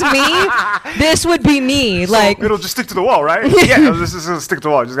this was me, this would be me. Like, It'll just stick to the wall, right? Yeah, this is gonna stick to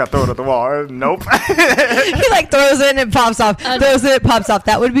the wall. You just gotta throw it at the wall. Nope. he like throws it and it pops off. Throws it, it pops off.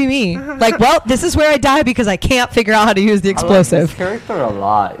 That would be me. Like, well, this is where I die because I can't figure out how to use the I like explosive. this character a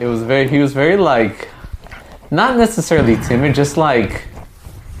lot. He was very like, not necessarily timid, just like,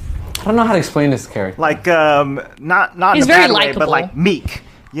 I don't know how to explain this character. Like, not He's in a very bad way, but likable. like meek.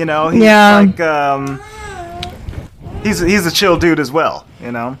 You know, he's Yeah. like, he's a chill dude as well.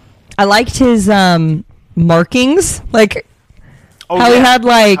 You know. I liked his markings, like Oh, how he had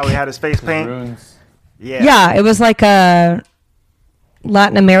like, how he had his face paint. Runes. yeah, it was like a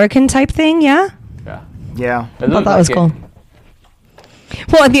Latin American type thing. Yeah, Yeah. Yeah. It I thought looked that was like cool.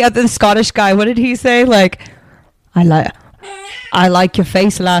 Well, and the other Scottish guy, what did he say? Like, I like your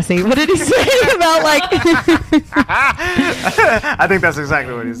face, lassie. What did he say about like I think that's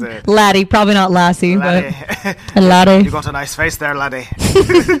exactly what he said. laddie? Probably not lassie, Laddie. but a laddie. You got a nice face there, laddie.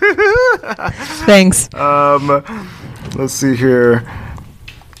 Thanks. Let's see here.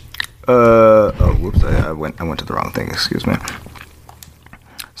 Oh, whoops! I went to the wrong thing. Excuse me.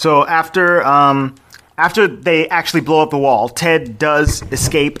 So after they actually blow up the wall, Ted does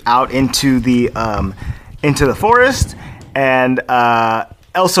escape out into the forest, and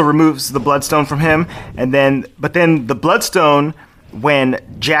Elsa removes the Bloodstone from him, but then the Bloodstone when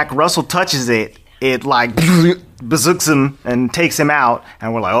Jack Russell touches it, it like bazooks him and takes him out,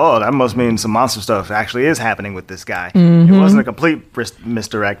 and we're like, oh, that must mean some monster stuff actually is happening with this guy. It wasn't a complete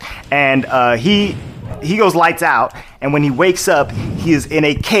misdirect. And he goes lights out, and when he wakes up, he is in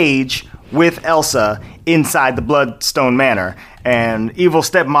a cage with Elsa inside the Bloodstone Manor. And evil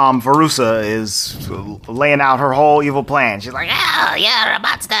stepmom Verussa is laying out her whole evil plan. She's like, Oh, you're a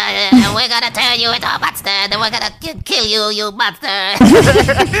monster. We're gonna turn you into a monster. Then we're gonna kill you, you monster.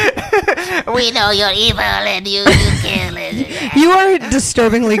 We know you're evil and you kill it. You are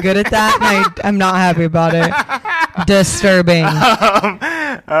disturbingly good at that, and I'm not happy about it. Disturbing.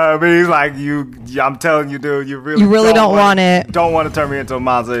 but he's like, I'm telling you, dude, you really don't want it. Don't want to turn me into a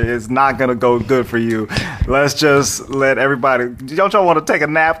monster. It's not gonna go good for you. Let's just let everybody. Don't y'all want to take a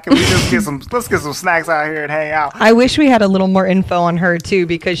nap? Can we just let's get some snacks out here and hang out? I wish we had a little more info on her too,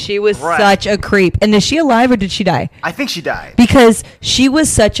 because she was such a creep. And is she alive or did she die? I think she died. Because she was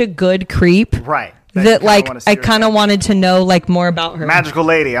such a good creep. Right. That like I kind of wanted to know like more about her. Magical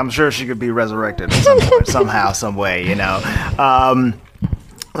lady. I'm sure she could be resurrected at some point, somehow, some way. You know.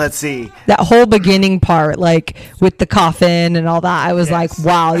 Let's see. That whole beginning part, like with the coffin and all that, I was like,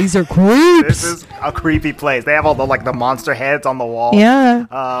 wow, these are creeps. This is a creepy place. They have all the monster heads on the wall. Yeah.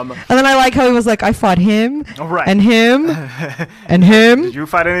 And then I like how he was like, I fought him. Right. And him. And him. Did you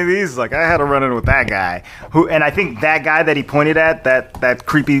fight any of these? Like, I had a run-in with that guy. And I think that guy that he pointed at, that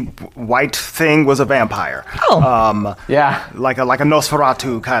creepy white thing, was a vampire. Oh. Yeah. Like a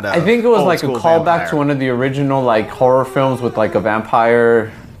Nosferatu kind of. I think it was like a callback vampire. to one of the original like horror films with like a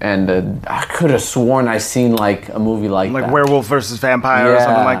vampire. And I could have sworn I seen like a movie like that. Werewolf versus Vampire or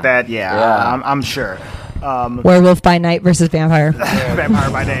something like that. Yeah. I'm sure. Werewolf by Night versus Vampire. Vampire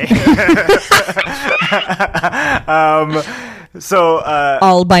by Day.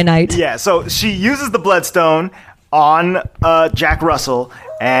 All by Night. Yeah, so she uses the Bloodstone on Jack Russell,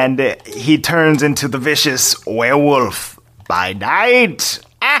 and he turns into the vicious Werewolf by Night.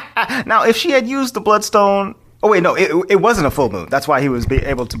 Now, if she had used the Bloodstone... Oh, wait, no, it wasn't a full moon. That's why he was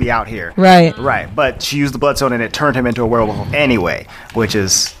able to be out here. Right. Right, but she used the Bloodstone and it turned him into a werewolf anyway, which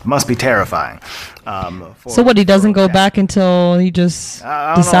must be terrifying. So what, he doesn't go back until he just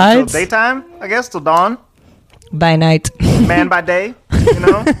I don't decides? know, till daytime, I guess, till dawn. By night. Man by day, you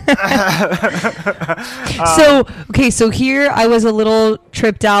know? So here I was a little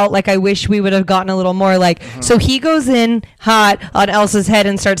tripped out. Like, I wish we would have gotten a little more. Like, so he goes in hot on Elsa's head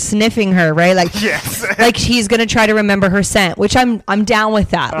and starts sniffing her, right? Like, yes. Like he's gonna try to remember her scent, which I'm down with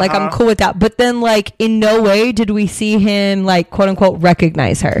that. Like, I'm cool with that. But then, like, in no way did we see him, like, quote unquote,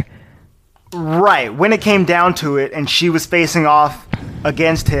 recognize her. Right. When it came down to it, and she was facing off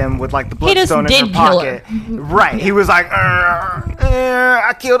against him with like the Bloodstone in her pocket. Right. He was like,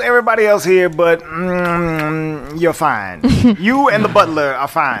 I killed everybody else here, but you're fine. You and the butler are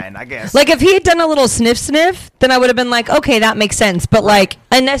fine, I guess. Like, if he had done a little sniff, then I would have been like, okay, that makes sense. But like,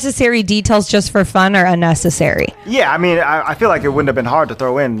 unnecessary details just for fun are unnecessary. Yeah, I mean, I feel like it wouldn't have been hard to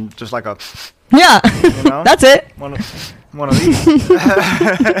throw in just like a... Yeah, you know? That's it. One of these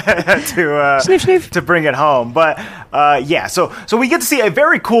to bring it home. But yeah, so we get to see a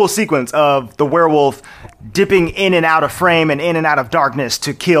very cool sequence of the werewolf dipping in and out of frame and in and out of darkness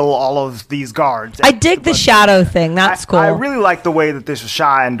to kill all of these guards. I dig the shadow thing. That's cool. I really like the way that this was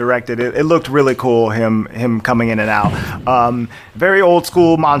shot and directed. It looked really cool, him coming in and out. Very old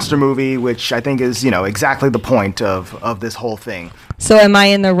school monster movie, which I think is, exactly the point of this whole thing. So am I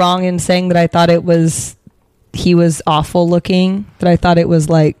in the wrong in saying that I thought he was awful looking? That I thought it was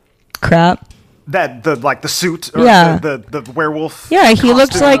like crap? That the suit, or the werewolf. Yeah, he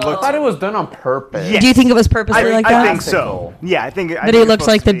looks like. I thought it was done on purpose. Yes. Do you think it was purposely like that? I think so. Yeah, I think. That he looks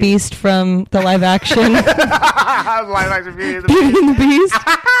like the Beast from the live action. Live action Beauty and the Beauty and the Beast.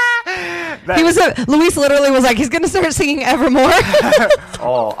 He was. Luis literally was like, he's gonna start singing Evermore.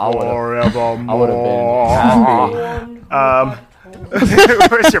 Oh, I would have been happy.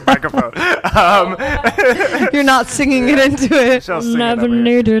 Where's your microphone? You're not singing it into it. Never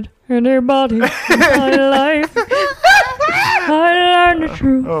needed anybody in my life. I learned the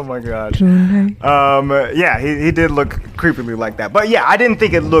truth. Oh my god. Yeah, he did look creepily like that. But yeah, I didn't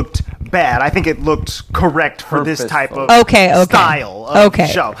think it looked bad. I think it looked correct for this type of style of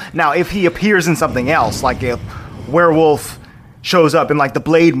show. Now, if he appears in something else, like if Werewolf shows up in like the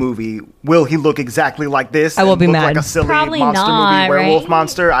Blade movie, will he look exactly like this? I will be mad. Like a silly Probably monster not, movie werewolf right?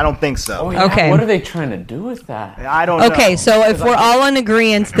 monster? I don't think so. Oh, yeah. Okay. What are they trying to do with that? I don't know. Okay, so if we're all in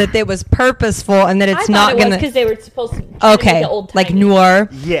agreement that it was purposeful and that it's not gonna, because they were supposed to. Try to make it old-timey. like noir.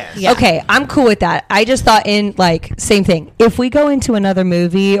 Yes. Yeah. Okay, I'm cool with that. I just thought same thing. If we go into another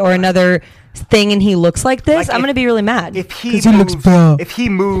movie or another thing and he looks like this, Like I'm gonna be really mad. If he 'Cause he looks bad. if he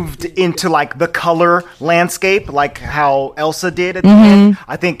moved into like the color landscape, like how Elsa did at the end,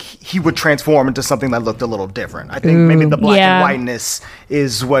 I think he would transform into something that looked a little different. I think maybe the black Yeah. and whiteness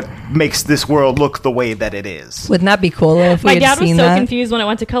is what makes this world look the way that it is. Wouldn't that be cool though, if My we had dad was seen so that? confused when it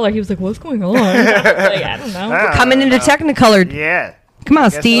went to color. He was like, "What's going on?" I don't know. Coming into Technicolor. Yeah. Come on,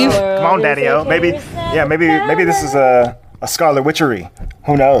 Guess Steve. so. Come on, Daddy-O. Maybe this is a Scarlet Witchery.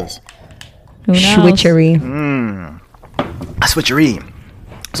 Who knows? Who knows? Switchery. A switchery.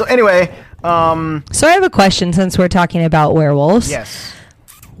 So anyway, So I have a question since we're talking about werewolves. yes.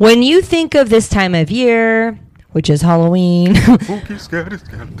 When you think of this time of year, which is Halloween.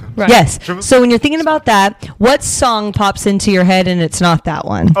 Right. Yes. So when you're thinking about that, what song pops into your head and it's not that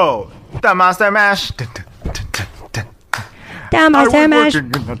one? Oh, the Monster Mash. Damn, I I was say mash.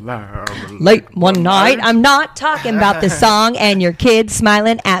 working in the lab. Late one night. I'm not talking about the song and your kids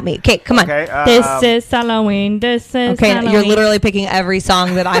smiling at me. Okay, come on. Okay. This is Halloween. This is Okay, Halloween. you're literally picking every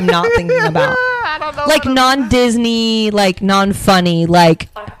song that I'm not thinking about. I don't know. Like non-Disney, like non-funny, like...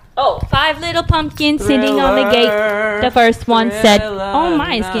 Oh, 5 little pumpkins sitting on the gate. The first one said, "Oh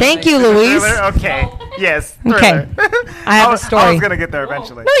my." It's getting Thank you, Louise. Okay. Yes. Okay. Thriller. I have a I story. was gonna get there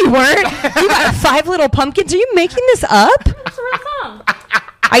eventually. No, you weren't. You got 5 little pumpkins. Are you making this up? That's a real song.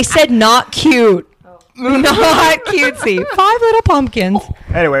 I said not cute. Not cutesy. 5 little pumpkins.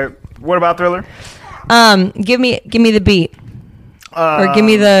 Anyway, what about Thriller? Give me the beat. Or give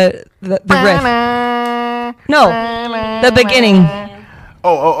me the riff. No. The beginning.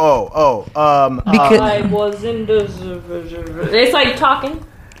 Because I was in the. It's like talking.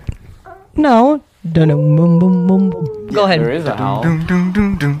 no. Dun-dum, boom, boom, boom, boom. Go There ahead. is a howl.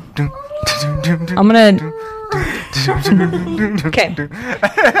 I'm gonna. Okay.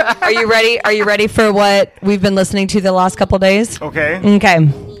 Are you ready? Are you ready for what we've been listening to the last couple days? Okay. Okay.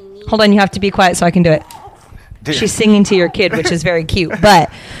 Hold on. You have to be quiet so I can do it. She's singing to your kid, which is very cute.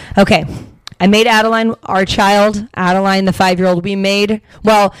 But okay. I made Adeline, our child, Adeline, the 5-year-old. We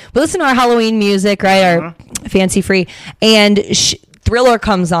listen to our Halloween music, right? Our fancy free. And Thriller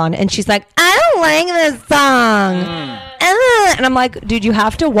comes on and she's like, I don't like this song. And I'm like, dude, you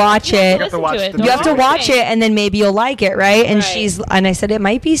have to watch it. have to watch Listen to the it. You have to Don't watch worry. it and then maybe you'll like it, right? And Right. and I said, it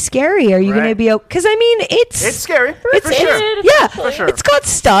might be scary. Are you going to Right. be okay? Because I mean, It's scary. it's for sure. yeah, For sure. it's got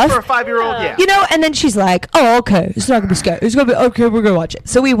stuff. For a 5-year-old, yeah. You know, and then she's like, oh, okay, it's not gonna be scary. It's gonna be okay, we're gonna watch it.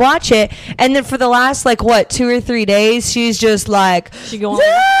 So we watch it, and then for the last, 2 or 3 days, she's just like, She going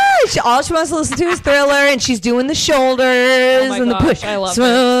all she wants to listen to is Thriller, and she's doing the shoulders, my and the gosh, push, I love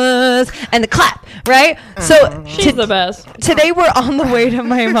swings, and the clap, right? So She's the best. today we're on the way to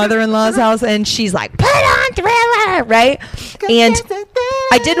my mother-in-law's house, and she's like, put on Thriller, right? And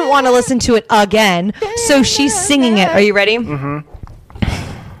I didn't want to listen to it again, so she's singing it. Are you ready? Mm-hmm.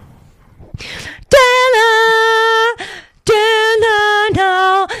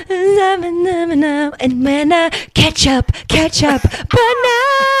 And banana, ketchup, banana.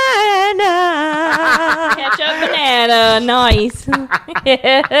 Ketchup banana, nice. Hey,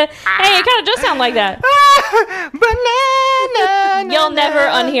 it kind of does sound like that. Banana. You'll never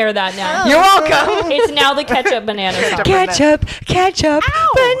unhear that now. You're welcome. It's now the ketchup banana song. Ketchup,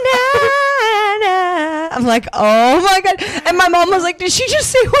 banana. I'm like, oh my God. And my mom was like, did she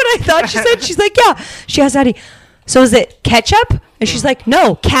just say what I thought she said? She's like, yeah. She asked Addie, so is it ketchup? And she's like,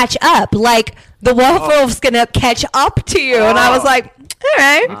 no, catch up. Like the werewolf's gonna catch up to you. And I was like, all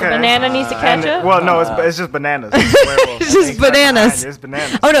right. Okay. Banana needs to catch up? Well, no, it's just bananas. It's just bananas. It's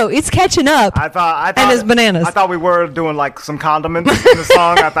bananas. Oh no, it's catching up. I thought And it's bananas. I thought we were doing like some condiments in the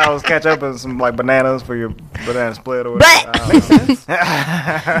song. I thought it was ketchup and some like bananas for your banana split or whatever.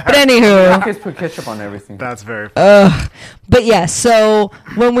 But anywho, Kids put ketchup on everything. That's very. but yeah. So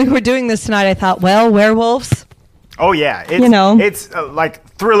when we were doing this tonight, I thought, well, werewolves. Oh yeah, it's, You know. it's like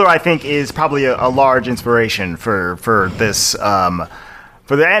Thriller. I think is probably a large inspiration for this.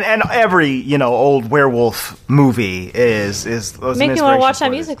 For the and every old werewolf movie is Make me want to watch that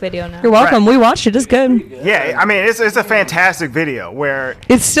music video now. You're welcome. We watched it. It's good. Yeah, I mean it's a fantastic video where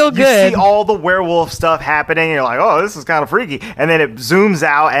It's still you good. see all the werewolf stuff happening, and you're like, oh, this is kind of freaky, and then it zooms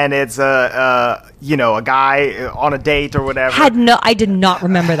out, and it's a guy on a date or whatever. I did not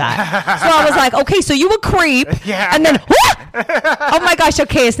remember that. So I was like, okay, so you a creep. Yeah. And then, oh my gosh,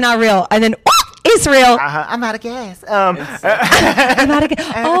 okay, it's not real. And then, it's real. I'm out of gas. I'm out again.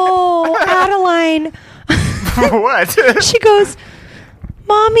 Oh, Adeline. What? She goes,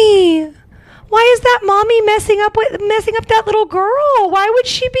 Mommy, why is that mommy messing up that little girl? Why would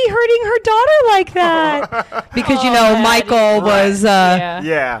she be hurting her daughter like that? Because Michael was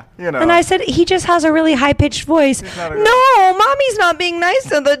Yeah, and I said, he just has a really high pitched voice. No, mommy's not being nice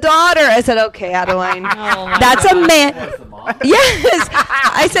to the daughter. I said, okay, Adeline, that's a man. Yes,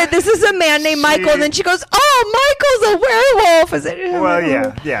 I said, this is a man named Michael, and then she goes, oh, Michael's a werewolf. I said, well,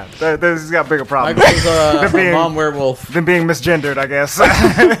 yeah. There's got bigger problems. Michael's a mom werewolf. Than being misgendered, I guess.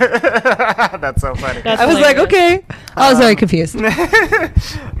 That's so funny. I was like, okay. I was very confused.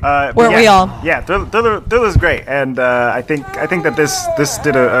 Weren't we all? Yeah, Thriller's great, and I think that this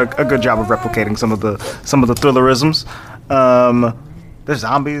did a good job of replicating some of the Thrillerisms. There's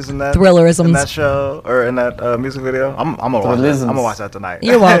zombies in that Thrillerisms in that show or in that music video. I'm gonna watch that tonight.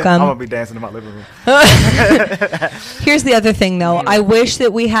 You're welcome. I'm gonna be dancing in my living room. Here's the other thing, though. I wish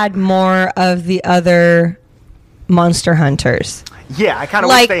that we had more of the other monster hunters. Yeah, I kind of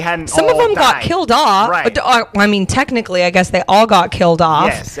wish they hadn't. Some of them got killed off. Right. I mean, technically, I guess they all got killed off.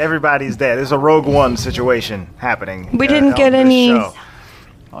 Yes, everybody's dead. There's a Rogue One situation happening. We didn't get any. Show.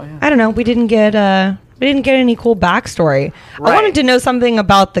 I don't know. We didn't get any cool backstory. Right. I wanted to know something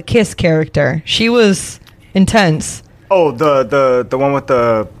about the Kiss character. She was intense. Oh, the one with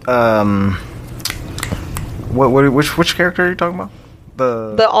the which character are you talking about?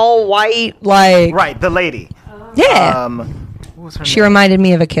 The all white right, the lady. Yeah. What was her She name? reminded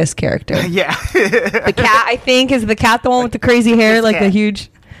me of a Kiss character. Yeah. The cat, I think, is the cat, the one with the crazy hair, like cat.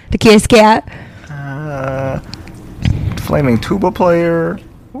 the Kiss cat. Flaming tuba player.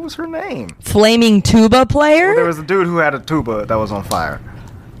 What was her name? Flaming tuba player? Well, there was a dude who had a tuba that was on fire.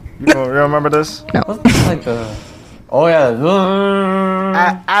 You remember this? No. Like the. Oh yeah.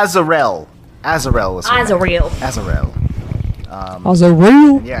 Azarel. Azarel was her name. Azarel.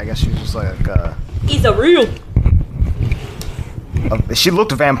 Azarel. Yeah, I guess she was just like. He's a real. She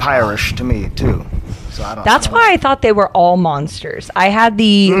looked vampirish to me too. So I don't. That's why I thought they were all monsters. I had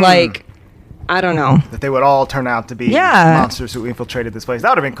the I don't know. That they would all turn out to be monsters who infiltrated this place. That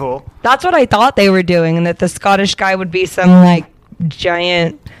would have been cool. That's what I thought they were doing, and that the Scottish guy would be some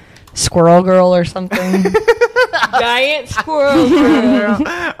giant squirrel girl or something. Giant squirrel girl.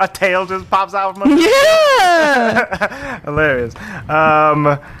 A tail just pops out from under. Yeah. Hilarious.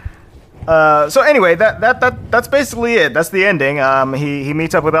 So anyway, that's basically it. That's the ending. He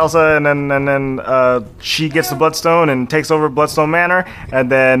meets up with Elsa, and then she gets the Bloodstone and takes over Bloodstone Manor, and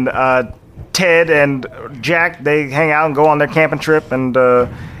then Ted and Jack, they hang out and go on their camping trip, and I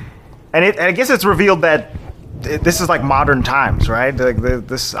guess it's revealed that this is like modern times, right? Like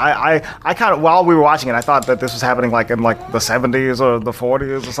I kind of, while we were watching it, I thought that this was happening like in like the 70s or the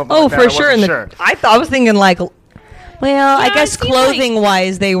 40s or something. Oh, like that. for sure. I was thinking well, I guess clothing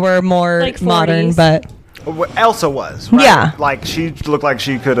wise they were more modern, but Elsa was, right? Yeah. Like she looked like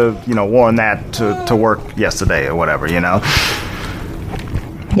she could have, worn that to work yesterday or whatever, Yeah.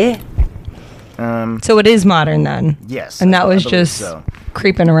 So it is modern then. Yes. And that was just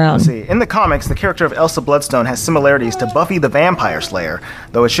creeping around. Let's see. In the comics, the character of Elsa Bloodstone has similarities to Buffy the Vampire Slayer,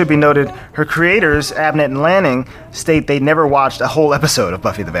 though it should be noted her creators, Abnett and Lanning, state they never watched a whole episode of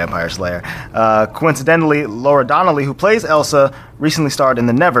Buffy the Vampire Slayer. Coincidentally, Laura Donnelly, who plays Elsa, recently starred in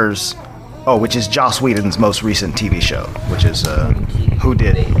The Nevers, which is Joss Whedon's most recent TV show, which is who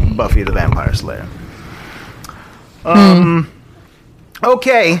did Buffy the Vampire Slayer.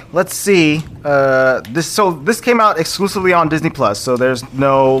 Okay, let's see. This came out exclusively on Disney Plus, so there's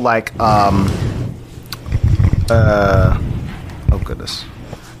no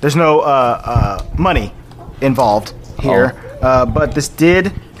there's no money involved here. But this did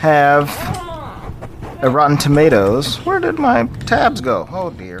have a Rotten Tomatoes. Where did my tabs go?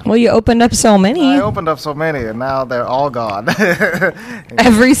 Oh dear. Well, you opened up so many. I opened up so many, and now they're all gone.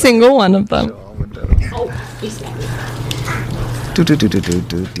 Every single one of them.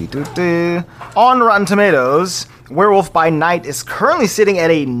 On Rotten Tomatoes, Werewolf by Night is currently sitting at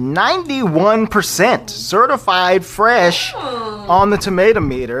a 91% certified fresh on the tomato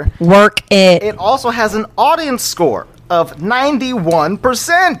meter. Work it. It also has an audience score of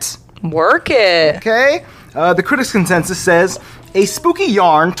 91%. Work it. Okay? The critics' consensus says, a spooky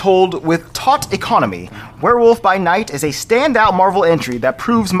yarn told with taut economy, Werewolf by Night is a standout Marvel entry that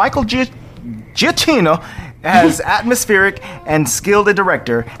proves Michael Giacchino as atmospheric and skilled a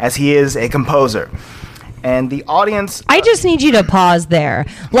director as he is a composer. And the audience... I just need you to pause there.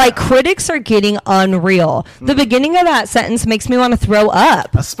 Critics are getting unreal. The beginning of that sentence makes me want to throw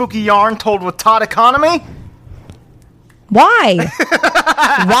up. A spooky yarn told with taut economy? Why?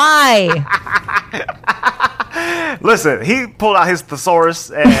 Why? Listen, he pulled out his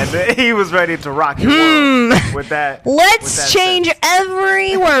thesaurus and he was ready to rock your world with that. Let's change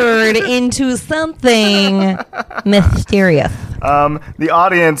every word into something mysterious. The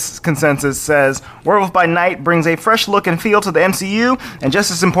audience consensus says Werewolf by Night brings a fresh look and feel to the MCU, and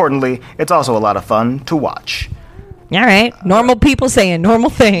just as importantly, it's also a lot of fun to watch. All right. Normal people saying normal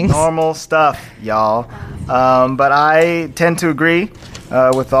things. Normal stuff, y'all. But I tend to agree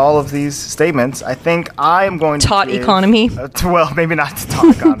with all of these statements. I think I'm going to Taut give, economy. Well, maybe not the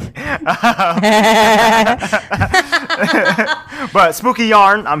taut economy. But spooky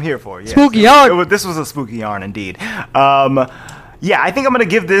yarn, I'm here for. Yes. Spooky yarn. This was a spooky yarn indeed. Yeah, I think I'm going to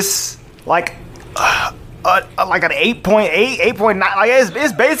give this like an 8.8, 8.9. Like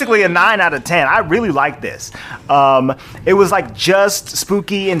it's basically a 9 out of 10. I really like this. It was like just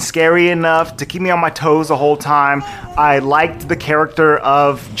spooky and scary enough to keep me on my toes the whole time. I liked the character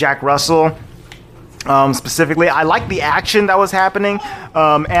of Jack Russell. Specifically, I liked the action that was happening,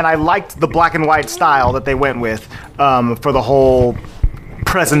 and I liked the black and white style that they went with for the whole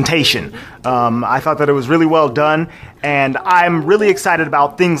presentation. I thought that it was really well done, and I'm really excited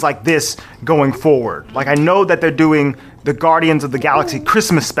about things like this going forward. Like, I know that they're doing the Guardians of the Galaxy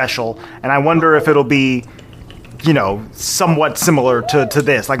Christmas special, and I wonder if it'll be, you know, somewhat similar to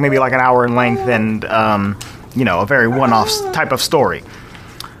this, like maybe like an hour in length and, you know, a very one-off type of story.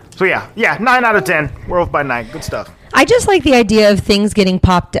 So yeah, 9 out of 10, Werewolf by Night, good stuff. I just like the idea of things getting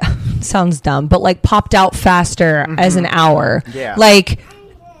popped out. Sounds dumb, but like popped out faster as an hour. Yeah. Like,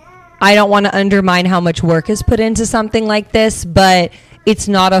 I don't want to undermine how much work is put into something like this, but it's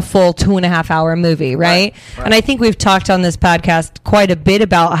not a full 2.5 hour movie, right? And I think we've talked on this podcast quite a bit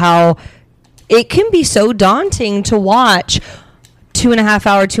about how it can be so daunting to watch 2.5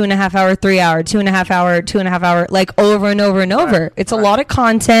 hour, 2.5 hour, 3 hour, 2.5 hour, 2.5 hour, like over and over and over. It's a lot of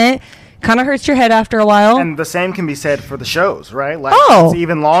content. Kind of hurts your head after a while. And the same can be said for the shows, right? Like, it's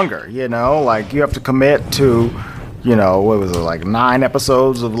even longer, you know? Like, you have to commit to, you know, what was it, like 9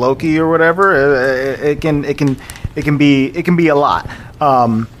 episodes of Loki or whatever? It can be a lot.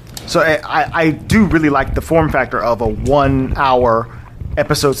 So I do really like the form factor of a 1 hour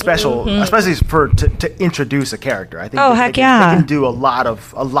episode special, especially to introduce a character. I think they can do a lot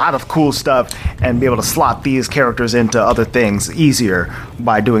of cool stuff and be able to slot these characters into other things easier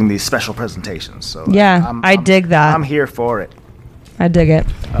by doing these special presentations. So yeah, I dig that. I'm here for it. I dig it.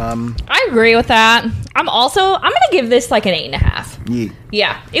 I agree with that. I'm gonna give this like an 8.5.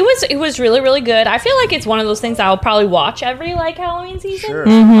 Yeah, it was really, really good. I feel like it's one of those things I'll probably watch every like Halloween season, sure.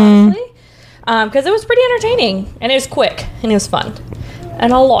 honestly, because it was pretty entertaining and it was quick and it was fun.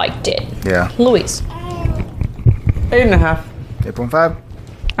 And I liked it. Yeah. Luis. 8.5. 8.5.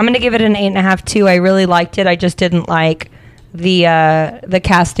 I'm gonna give it an 8.5 too. I really liked it. I just didn't like the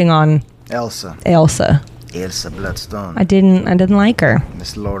casting on Elsa Bloodstone. I didn't like her.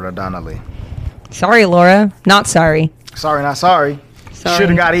 Miss Laura Donnelly. Sorry, Laura. Not sorry. Sorry, not sorry. Should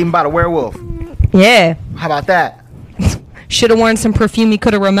have got eaten by the werewolf. Yeah. How about that? Should have worn some perfume he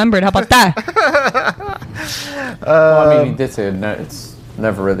could have remembered. How about that? Well, I mean, he did say it's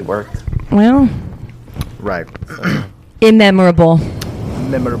never really worked. Well, right. Immemorable.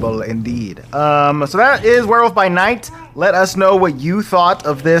 Memorable indeed. So that is Werewolf by Night. Let us know what you thought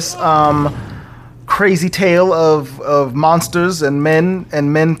of this crazy tale of monsters and men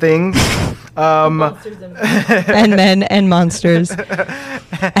things. And men and monsters.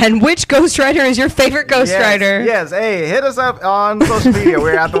 And which Ghost Rider is your favorite Ghost Rider? Yes. Hey, hit us up on social media.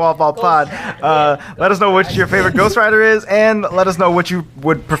 We're at the Wallfall Pod. Let us know what your favorite Ghost Rider is, and let us know what you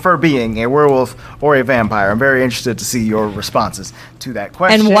would prefer being, a werewolf or a vampire. I'm very interested to see your responses to that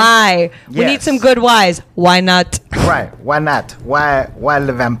question. And why? Yes. We need some good whys. Why not? Right. Why not? Why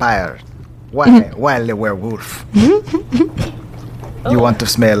the vampire? Why the werewolf? You want to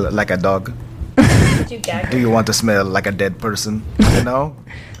smell like a dog? Do you want to smell like a dead person? You know?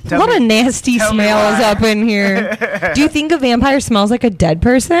 What a nasty smell is up in here. Do you think a vampire smells like a dead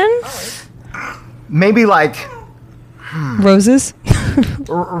person? Maybe like roses.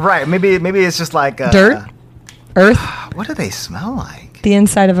 Right. Maybe it's just like dirt, earth. What do they smell like? The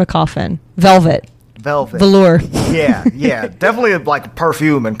inside of a coffin. Velvet. Velour. Yeah. Definitely like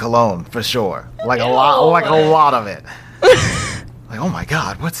perfume and cologne for sure. Like a lot of it. Like, oh my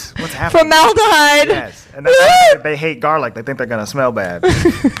God, what's happening? Formaldehyde. Yes, and that's they hate garlic. They think they're gonna smell bad,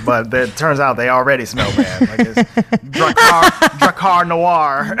 but it turns out they already smell bad. Like it's Dracar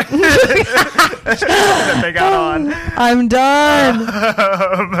Noir that they got on. I'm done.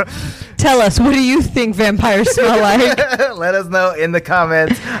 Tell us, what do you think vampires smell like? Let us know in the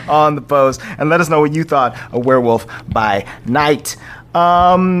comments on the post, and let us know what you thought of Werewolf by Night.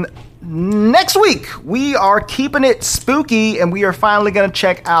 next week, we are keeping it spooky, and we are finally going to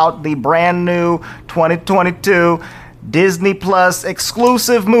check out the brand new 2022 Disney Plus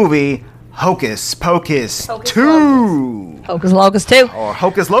exclusive movie, Hocus Pocus 2. Hocus Locus 2. Or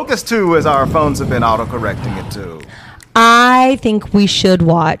Hocus Locus 2, as our phones have been autocorrecting it to. I think we should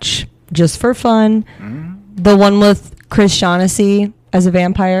watch, just for fun, the one with Chris Shaughnessy as a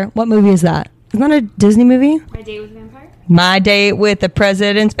vampire. What movie is that? Isn't that a Disney movie? My Date with a Vampire? My Date with the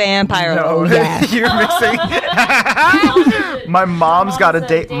President's Vampire. No, Oh, yeah. you're mixing. My mom's got a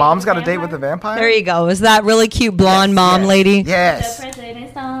date. Mom's got a date with a vampire. There you go. Is that really cute blonde mom lady? Yes. The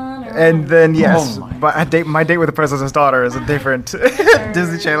President's Daughter. And then yes, my date with the president's daughter is a different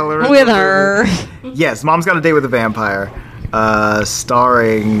Disney Channel original With her. movie. Yes, Mom's Got a Date with a Vampire,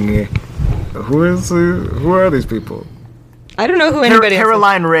 starring who are these people? I don't know who anybody is.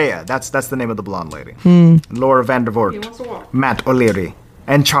 Caroline Rhea. That's the name of the blonde lady. Laura Vandervoort, Matt O'Leary,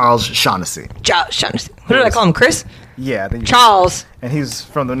 and Charles Shaughnessy. Charles Shaughnessy. What did I call him? Chris? Yeah, I think Charles. and he's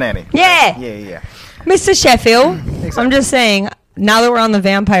from The Nanny. Yeah. Yeah. Mr. Sheffield. I'm just saying, now that we're on the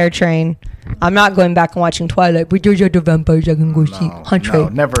vampire train, I'm not going back and watching Twilight. But there's other vampires I can go see. No,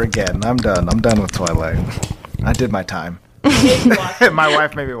 never again. I'm done. I'm done with Twilight. I did my time. My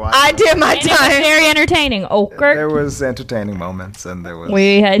wife made me watch. I did my And it was time. very entertaining. There was entertaining moments, and there was.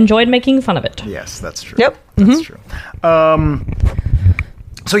 We enjoyed making fun of it. Yes, that's true. Yep. That's true.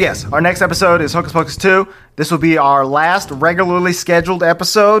 So yes, our next episode is Hocus Pocus 2. This will be our last regularly scheduled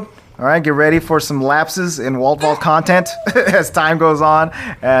episode. All right, get ready for some lapses in Walt Vault content as time goes on,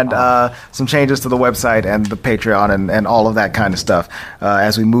 and some changes to the website and the Patreon and all of that kind of stuff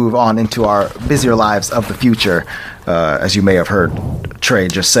as we move on into our busier lives of the future, as you may have heard Trey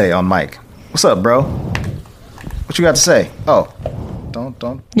just say on mic. What's up, bro? What you got to say? Oh,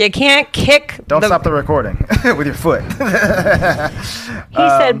 don't You can't kick. stop the recording with your foot. He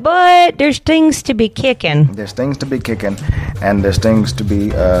said, but there's things to be kicking. There's things to be kicking, and there's things to be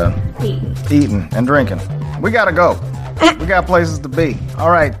eating and drinking. We gotta go. We got places to be. All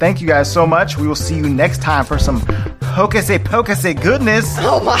right, thank you guys so much. We will see you next time for some hocusy pocusy goodness.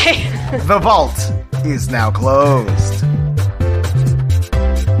 Oh my. The vault is now closed.